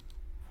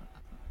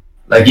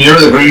 Like, you know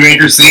the Green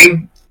Ranger's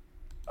theme?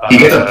 You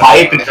get the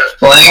pipe and it's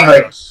playing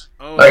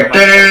like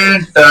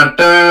dun dun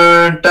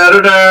dun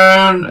dun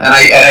dun, and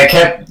I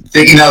kept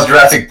thinking that was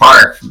Jurassic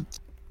Park.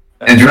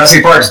 And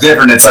Jurassic Park's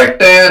different. It's like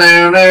dun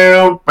dun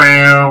dun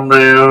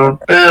dun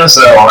dun.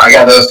 So I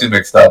got those two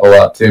mixed up a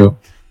lot too.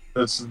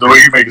 That's the way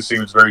you make it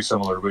seem. It's very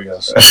similar, but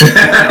yes.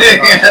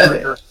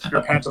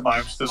 Your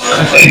pantomimes.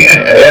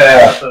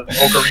 Yeah.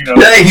 Ocarina.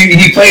 Yeah,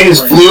 he played his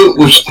flute,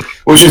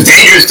 which is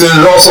dangerous because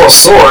there's also a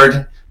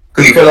sword.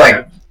 Because he could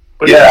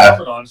but he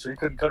had it on, so he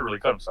couldn't really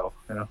cut himself.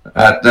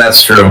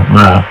 That's true.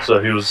 So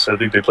he was. I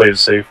think they played it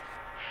safe.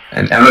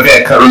 And I'm looking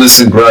at cutlass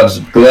and gloves,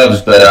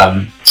 but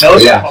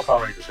all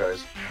Power Rangers,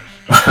 guys.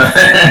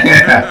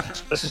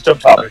 Let's just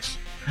jump topics.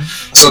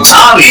 So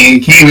Tommy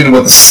came in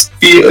with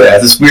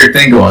this weird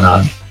thing going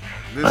on.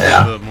 This is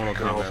the Mortal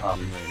Kombat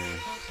thing right here.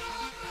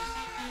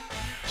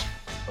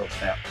 Oh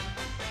snap!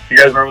 You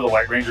guys remember the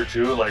White Ranger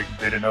too? Like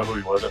they didn't know who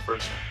he was at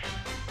first.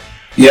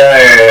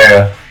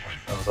 Yeah.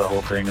 That was that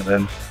whole thing, and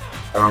then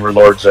I remember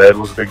Lord Zed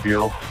was a big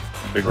deal,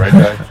 a big red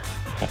guy.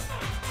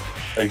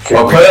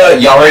 Well,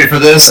 y'all ready for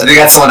this? I think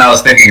that's the one I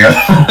was thinking of.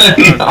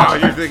 Oh,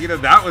 you're thinking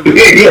of that one?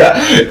 Yeah.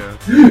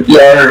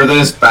 Y'all ready for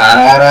this?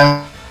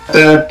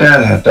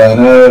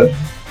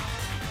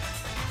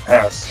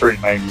 Yeah, straight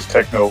 90s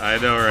techno. I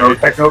know, right? No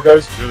techno,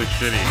 guys? It's really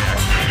shitty,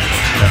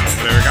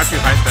 actually. Whatever, got too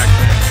hyped back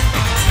then.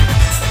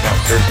 Yeah,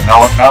 seriously.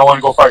 Now I want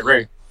to go fight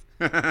Ray.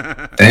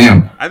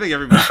 Damn. I think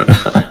everybody should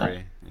fight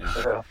Ray.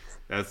 Yeah.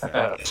 That's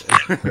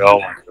we all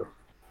want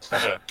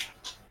to.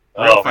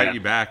 He'll fight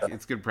you back.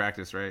 It's good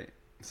practice, right?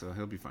 So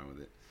he'll be fine with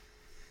it.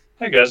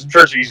 Hey, guys, I'm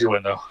sure it's an easy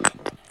win, though.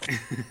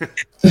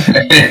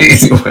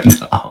 Easy win,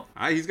 though.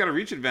 He's got a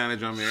reach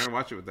advantage on me. I gotta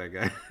watch it with that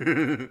guy.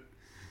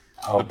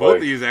 Both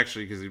of you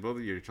actually, because both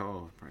of you are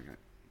tall. Probably got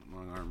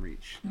long arm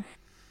reach.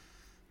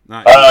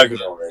 Not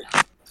good already.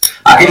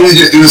 I can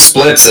just do the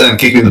splits and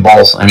kicking the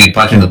balls. I mean,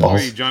 punching the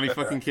balls. Are you Johnny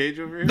fucking Cage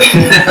over here?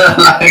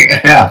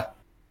 Yeah.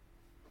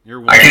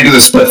 I can't do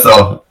the splits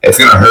though. It's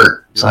gonna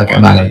hurt. So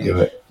I'm not gonna do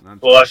it.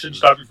 Well, I shouldn't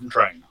stop you from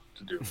trying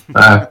to do.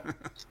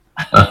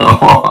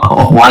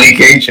 Wani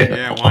Cage.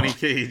 Yeah, Wani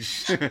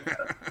Cage.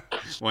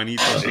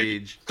 Juanito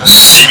Cage.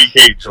 Wani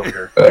Cage over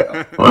here.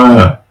 That's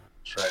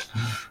right.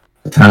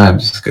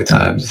 Good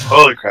times.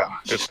 Holy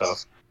crap, good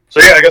stuff. So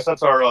yeah, I guess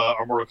that's our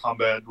Mortal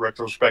Kombat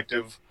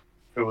retrospective.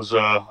 It was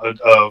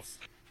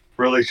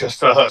really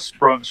just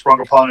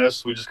sprung upon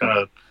us. We just kind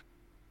of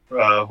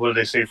what did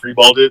they say?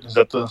 Freeballed it? Is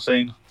that the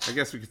saying? I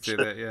guess we could say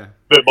that. Yeah.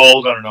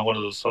 Spitballed. I don't know. One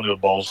of those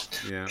balls.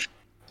 Yeah.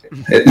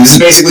 This is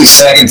basically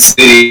Second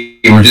City.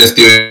 We're just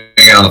doing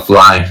it on the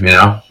fly, you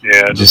know.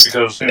 Yeah, just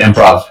because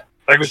improv.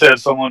 Like we said,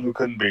 someone who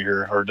couldn't be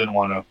here or didn't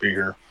want to be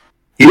here.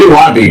 He didn't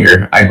want to be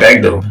here. I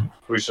begged him.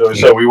 We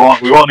said we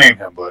won't name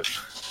him, but.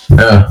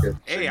 Yeah.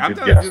 Hey, I'm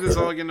down to do this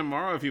all again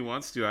tomorrow if he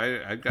wants to.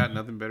 I've got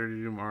nothing better to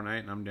do tomorrow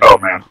night, and I'm down. Oh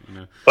man, you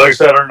know. Like I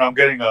said, I'm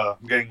getting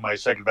my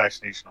second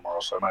vaccination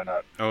tomorrow, so I might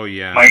not. Oh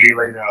yeah. Might be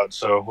laid out,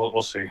 so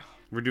we'll see.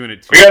 We're doing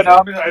it. Yeah,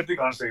 no, I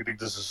think honestly,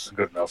 this is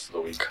good enough for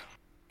the week.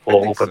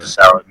 We'll put this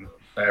out, and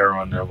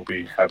everyone will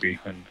be happy,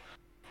 and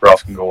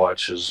Ralph can go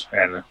watch his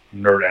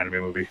nerd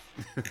anime movie.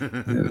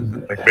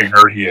 Like big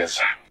nerd he is.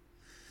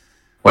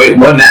 Wait,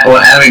 what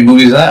anime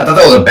movie is that? I thought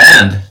that was a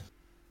band.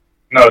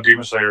 No,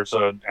 Demon Slayer. It's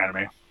an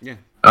anime. Yeah.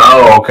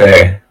 Oh,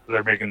 okay.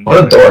 They're making.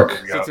 What a dork.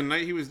 So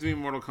tonight he was doing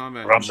Mortal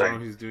Kombat. Tomorrow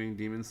he's doing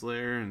Demon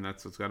Slayer, and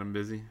that's what's got him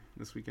busy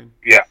this weekend.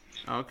 Yeah.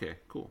 Oh, okay.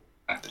 Cool.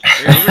 Hey,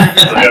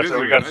 so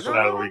we got this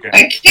out of the weekend.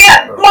 I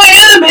can't. My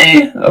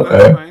anime.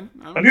 Okay.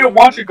 I need to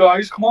watch it,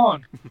 guys. Come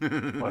on.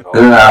 Like,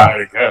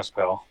 I guess,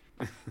 pal.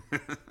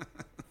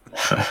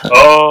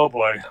 Oh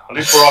boy. At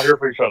least we're all here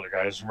for each other,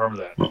 guys. Remember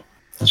that.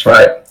 That's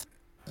right.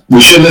 We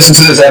should listen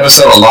to this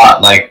episode a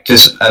lot, like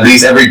just at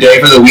least every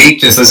day for the week.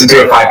 Just listen to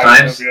it 5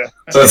 times. Yeah.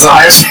 So it's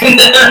highest.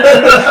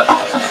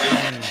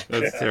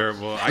 That's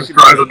terrible. I can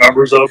drive the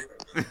numbers up.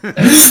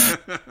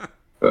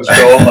 So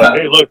I'm like,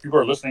 hey, look, people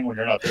are listening when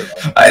you're not there.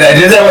 I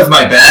did that with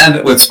my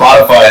band with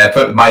Spotify. I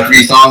put my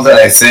 3 songs that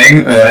I sing,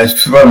 and I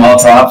just put them all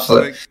top. So.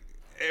 Like,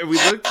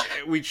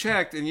 we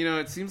checked, and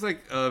it seems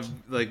like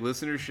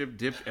listenership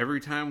dipped every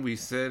time we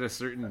said a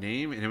certain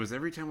name, and it was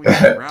every time we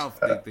said Ralph,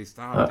 they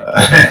stopped.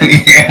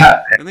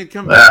 Yeah. And they'd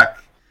come back.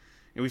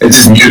 And it's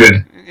just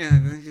muted. Yeah,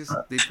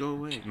 they'd go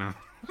away. No.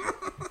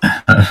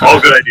 All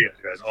good ideas,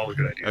 guys. All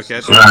good ideas.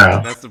 Okay,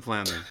 that's the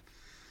plan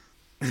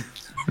then.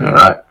 All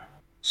right.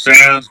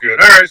 Sounds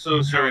good. All right,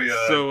 so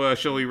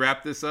shall we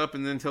wrap this up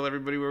and then tell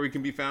everybody where we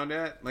can be found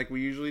at, like we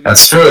usually do?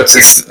 That's true. It's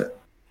just...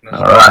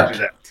 All right.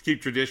 To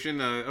keep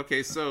tradition,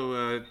 okay.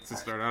 So to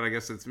start out, I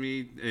guess it's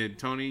me,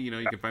 Tony. You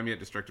can find me at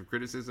Destructive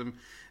Criticism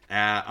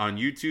on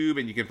YouTube,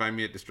 and you can find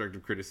me at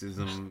Destructive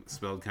Criticism,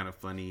 spelled kind of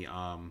funny,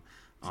 on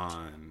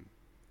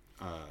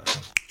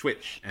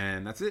Twitch.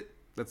 And that's it.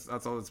 That's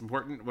all that's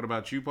important. What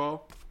about you,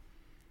 Paul?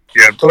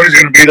 Yeah, Tony's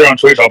gonna be there on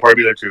Twitch. I'll probably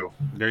be there too.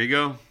 There you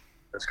go.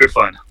 That's good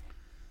fun.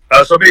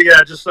 So me,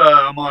 yeah, just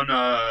I'm on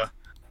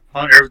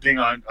everything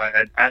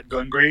at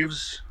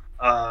Gungraves.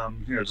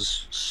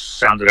 Just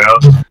sound it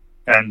out,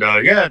 and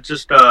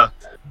just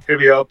hit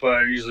me up.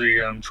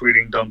 Usually I'm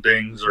tweeting dumb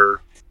things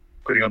or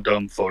putting up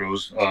dumb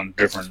photos on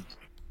different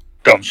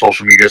dumb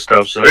social media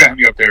stuff. So yeah, hit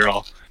me up there.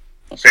 I'll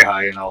say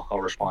hi and I'll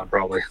respond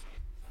probably.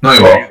 No,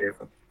 you won't.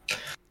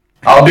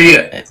 I'll be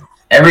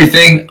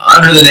everything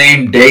under the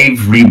name Dave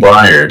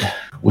Rewired,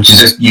 which is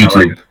just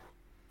YouTube.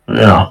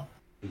 Yeah.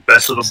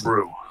 Best of the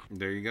brew.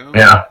 There you go.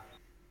 Yeah.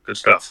 Good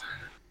stuff.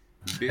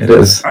 It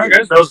is. All right,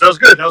 guys. That was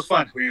good. That was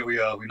fun. We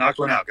knocked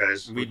one out,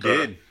 guys. We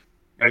did.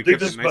 I think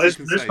this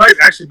might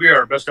actually be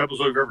our best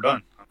episode we've ever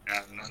done.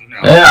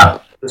 Yeah.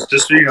 It's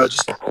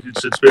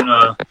been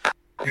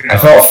I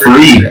felt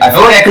free. I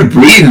felt like I could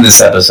breathe in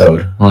this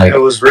episode. Like it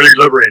was really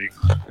liberating.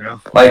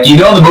 Like in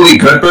the movie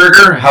Good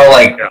Burger, how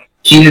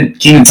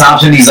Kenan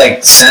Thompson, he's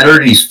like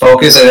centered, he's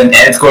focused, and then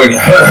Ed's going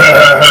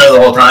the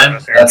whole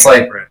time. That's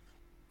like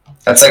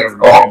this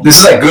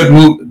is like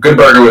Good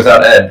Burger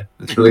without Ed.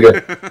 It's really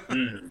good.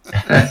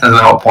 That's the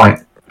whole point.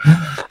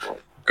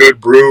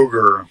 Good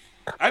Burger.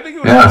 I think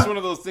it was just one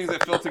of those things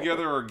that fell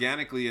together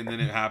organically, and then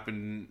it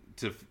happened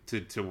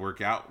to work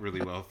out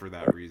really well for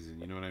that reason.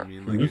 You know what I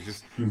mean? Like it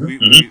just we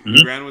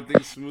ran with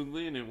things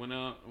smoothly, and it went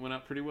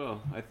out pretty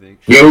well. I think.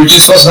 Yeah, we were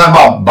just supposed to talk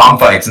about bomb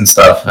fights and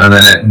stuff, and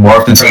then it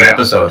morphed into an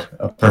episode,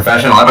 a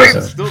professional episode.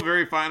 I'm still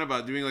very fine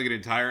about doing like an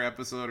entire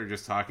episode or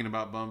just talking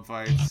about bum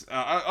fights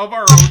of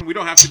our own. We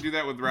don't have to do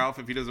that with Ralph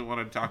if he doesn't want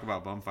to talk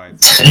about bum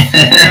fights.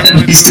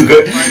 He's too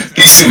good.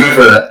 He's too good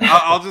for that.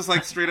 I'll just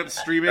like straight up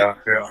stream it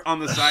on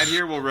the side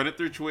here. We'll run it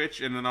through Twitch,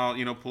 and then I'll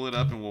pull it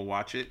up and we'll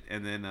watch it,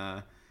 and then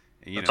that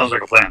sounds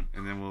like a plan.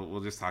 And then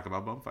we'll just talk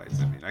about bum fights.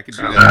 I mean, I could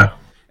do that.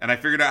 And I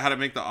figured out how to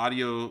make the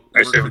audio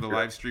work for the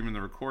live stream and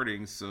the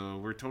recording, so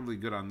we're totally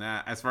good on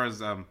that. As far as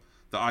the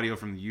audio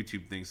from the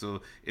YouTube thing,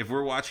 so if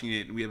we're watching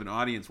it and we have an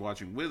audience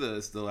watching with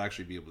us, they'll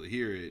actually be able to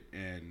hear it,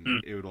 and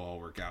it would all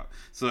work out.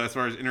 So as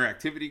far as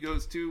interactivity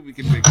goes, too, we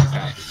can make this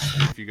happen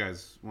if you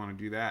guys want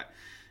to do that.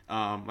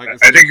 I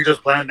think you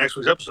just planned next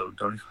week's episode,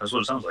 Tony. That's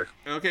what it sounds like.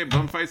 Okay,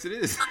 bum fights it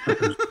is.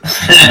 Bum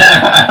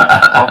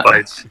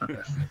fights.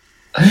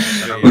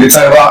 We can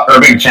talk about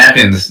Urban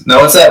Champions. No,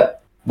 what's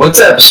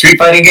that Street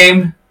Fighting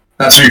game?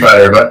 Not Street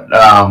Fighter, but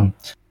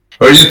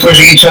we're just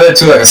pushing each other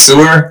to like a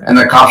sewer, and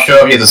the cops show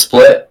up. You have to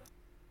split.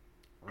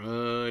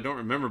 I don't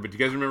remember, but do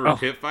you guys remember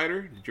Pit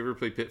Fighter? Did you ever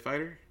play Pit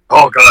Fighter?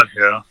 Oh God,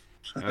 yeah.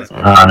 That's cool.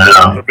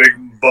 The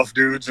big buff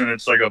dudes, and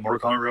it's like a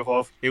Mortal Kombat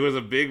ripoff. It was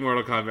a big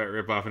Mortal Kombat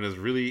ripoff, and it's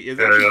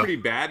actually pretty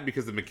bad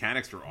because the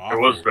mechanics were awful.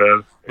 It was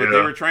bad, but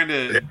they were trying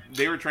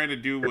to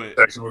do what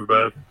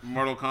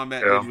Mortal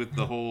Kombat did with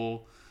the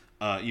whole,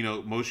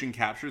 motion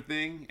capture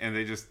thing, and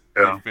they just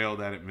they failed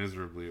at it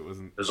miserably. It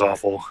was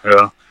awful.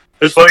 Yeah,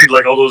 it's funny,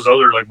 like all those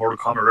other like Mortal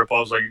Kombat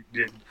ripoffs. Like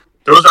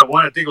there was that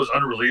one, I think it was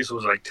unreleased. It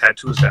was like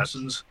Tattoo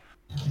Assassins.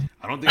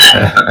 I don't think.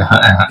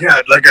 I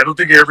don't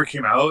think it ever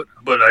came out.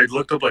 But I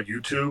looked up like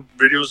YouTube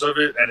videos of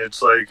it, and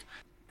it's like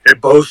it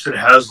boasts it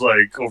has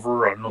like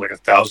over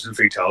 1,000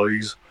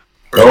 fatalities.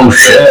 Oh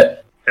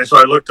shit! And so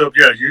I looked up a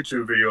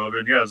YouTube video of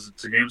it. And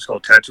it's a game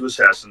called Tattoo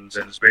Assassins,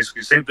 and it's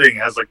basically the same thing.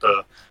 It has like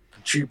the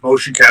cheap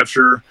motion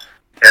capture,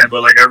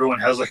 but like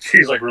everyone has like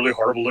these like really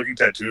horrible looking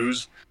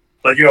tattoos.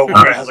 Like one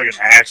guy has like an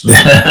axe.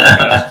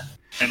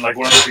 And like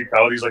one of the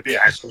fatalities, like the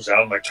axe comes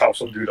out and like chops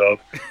some dude up.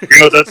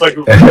 That's like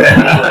what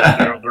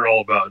they're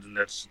all about, and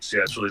it's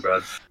really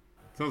bad.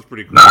 Sounds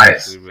pretty cool.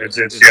 Nice. It's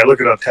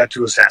look it up,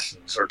 Tattoo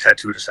Assassins or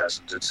Tattooed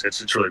Assassins.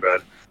 It's really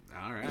bad.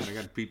 All right, I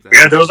gotta peep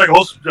that. There was like a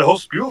whole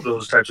spew of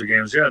those types of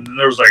games. And then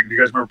there was like, do you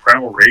guys remember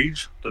Primal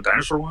Rage, the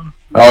dinosaur one?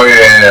 Oh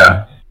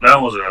yeah.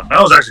 That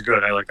was actually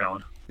good. I like that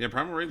one. Yeah,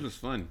 Primal Rage was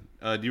fun.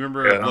 Do you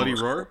remember Bloody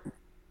Roar?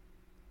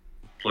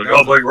 Bloody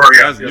Roar,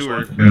 that was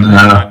newer.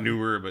 Not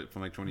newer, but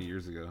from like 20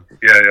 years ago.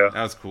 Yeah.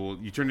 That was cool.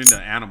 You turned into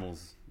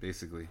animals,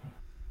 basically.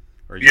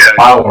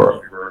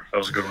 Power. That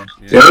was a good one.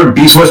 Yeah. The other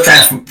Beast Wars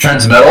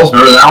Transmetals,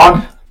 remember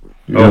that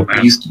one? Oh,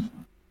 man. Beast.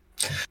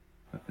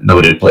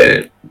 Nobody played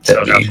it.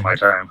 That was after my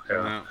time.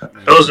 Yeah.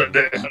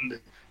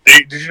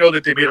 Did you know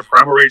that they made a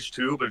Primal Rage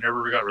 2, but it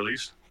never got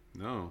released?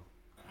 No.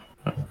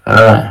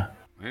 I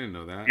didn't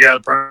know that. Yeah,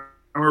 Primal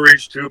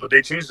Rage 2, but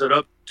they changed it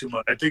up too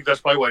much. I think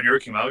that's probably why it never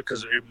came out,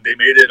 because they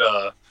made it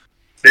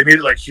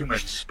like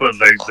humans, but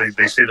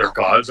they say they're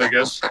gods, I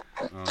guess.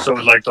 So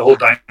like the whole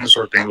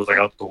dinosaur thing was like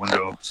out the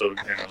window. So it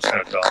was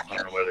kind of dumb. I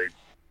don't know why they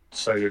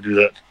decided to do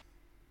that.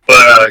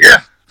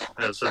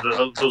 But so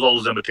those all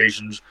those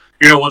imitations.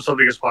 Once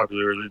something gets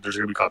popular, there's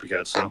gonna be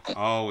copycats. So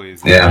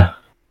always. Yeah.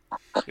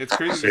 It's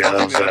crazy to see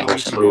the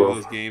evolution of all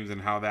those games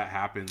and how that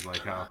happens.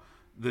 Like how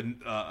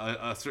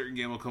a certain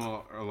game will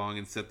come along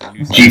and set the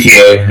new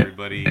GTA for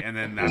everybody, and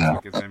then that's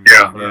what gets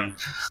emulated. Yeah.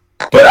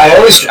 But I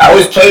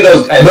always play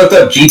those. I looked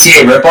up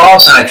GTA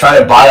ripoffs and I try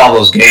to buy all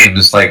those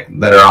games like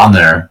that are on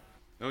there.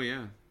 Oh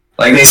yeah.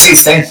 Like they see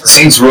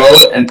Saints Row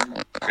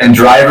and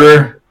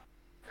Driver,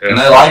 and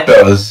I like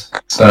those.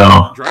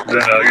 So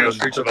then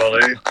Streets of LA,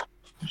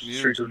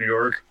 Streets of New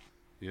York.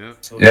 Yeah.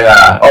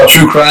 Yeah. Oh,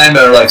 True Crime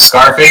or like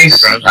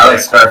Scarface. I like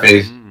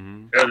Scarface.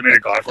 Mm-hmm. Yeah, they made a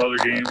Godfather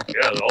game.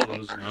 Yeah, all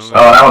those.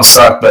 Oh, that one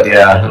sucked, but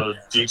yeah.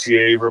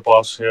 GTA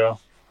ripoffs. Yeah.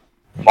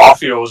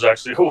 Mafia was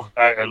actually.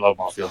 I love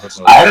Mafia.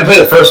 I haven't played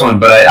the first one,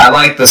 but I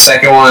like the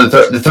second one.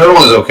 The third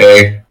one was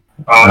okay.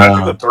 I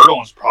think the third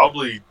one's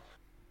probably.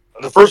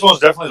 The first one was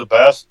definitely the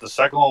best. The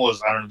second one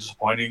was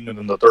disappointing, and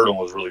then the third one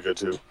was really good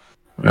too.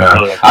 Yeah.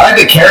 Really I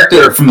like the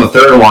character from the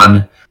third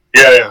one.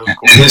 Yeah, it was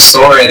cool. And his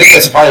story. I think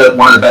it's probably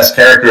one of the best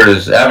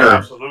characters ever. Yeah,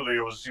 absolutely,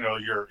 it was.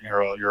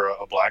 You're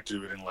a black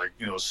dude in like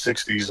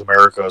 60s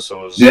America, so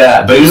it was.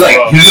 Yeah, but he was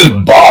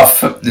just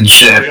buff and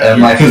shit,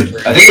 and like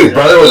I think his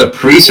brother was a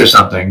priest or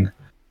something.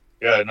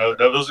 Yeah, no, it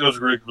was a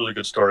really, really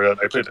good story.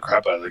 I played the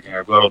crap out of the game.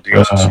 I got all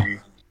DLC.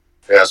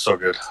 Yeah, it's so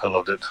good. I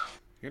loved it.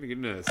 You gotta get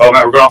into this. Oh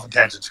man, we're going off on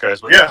tangents,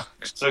 guys. But yeah,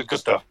 it's good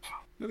stuff.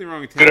 Nothing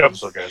wrong with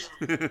tangents. Good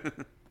episode, guys.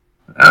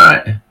 All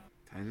right.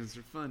 Tangents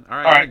are fun. All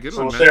right, good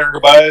so one, we'll say our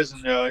goodbyes,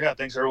 and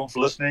thanks everyone for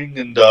listening,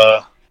 and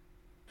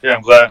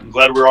I'm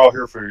glad we're all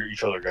here for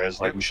each other, guys,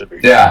 like we should be.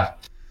 Yeah,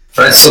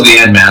 friends till the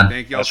end, man.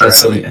 Thank y'all.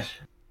 Friends till the end.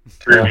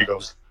 Three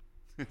amigos.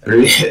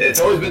 It's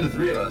always been the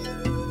three of us.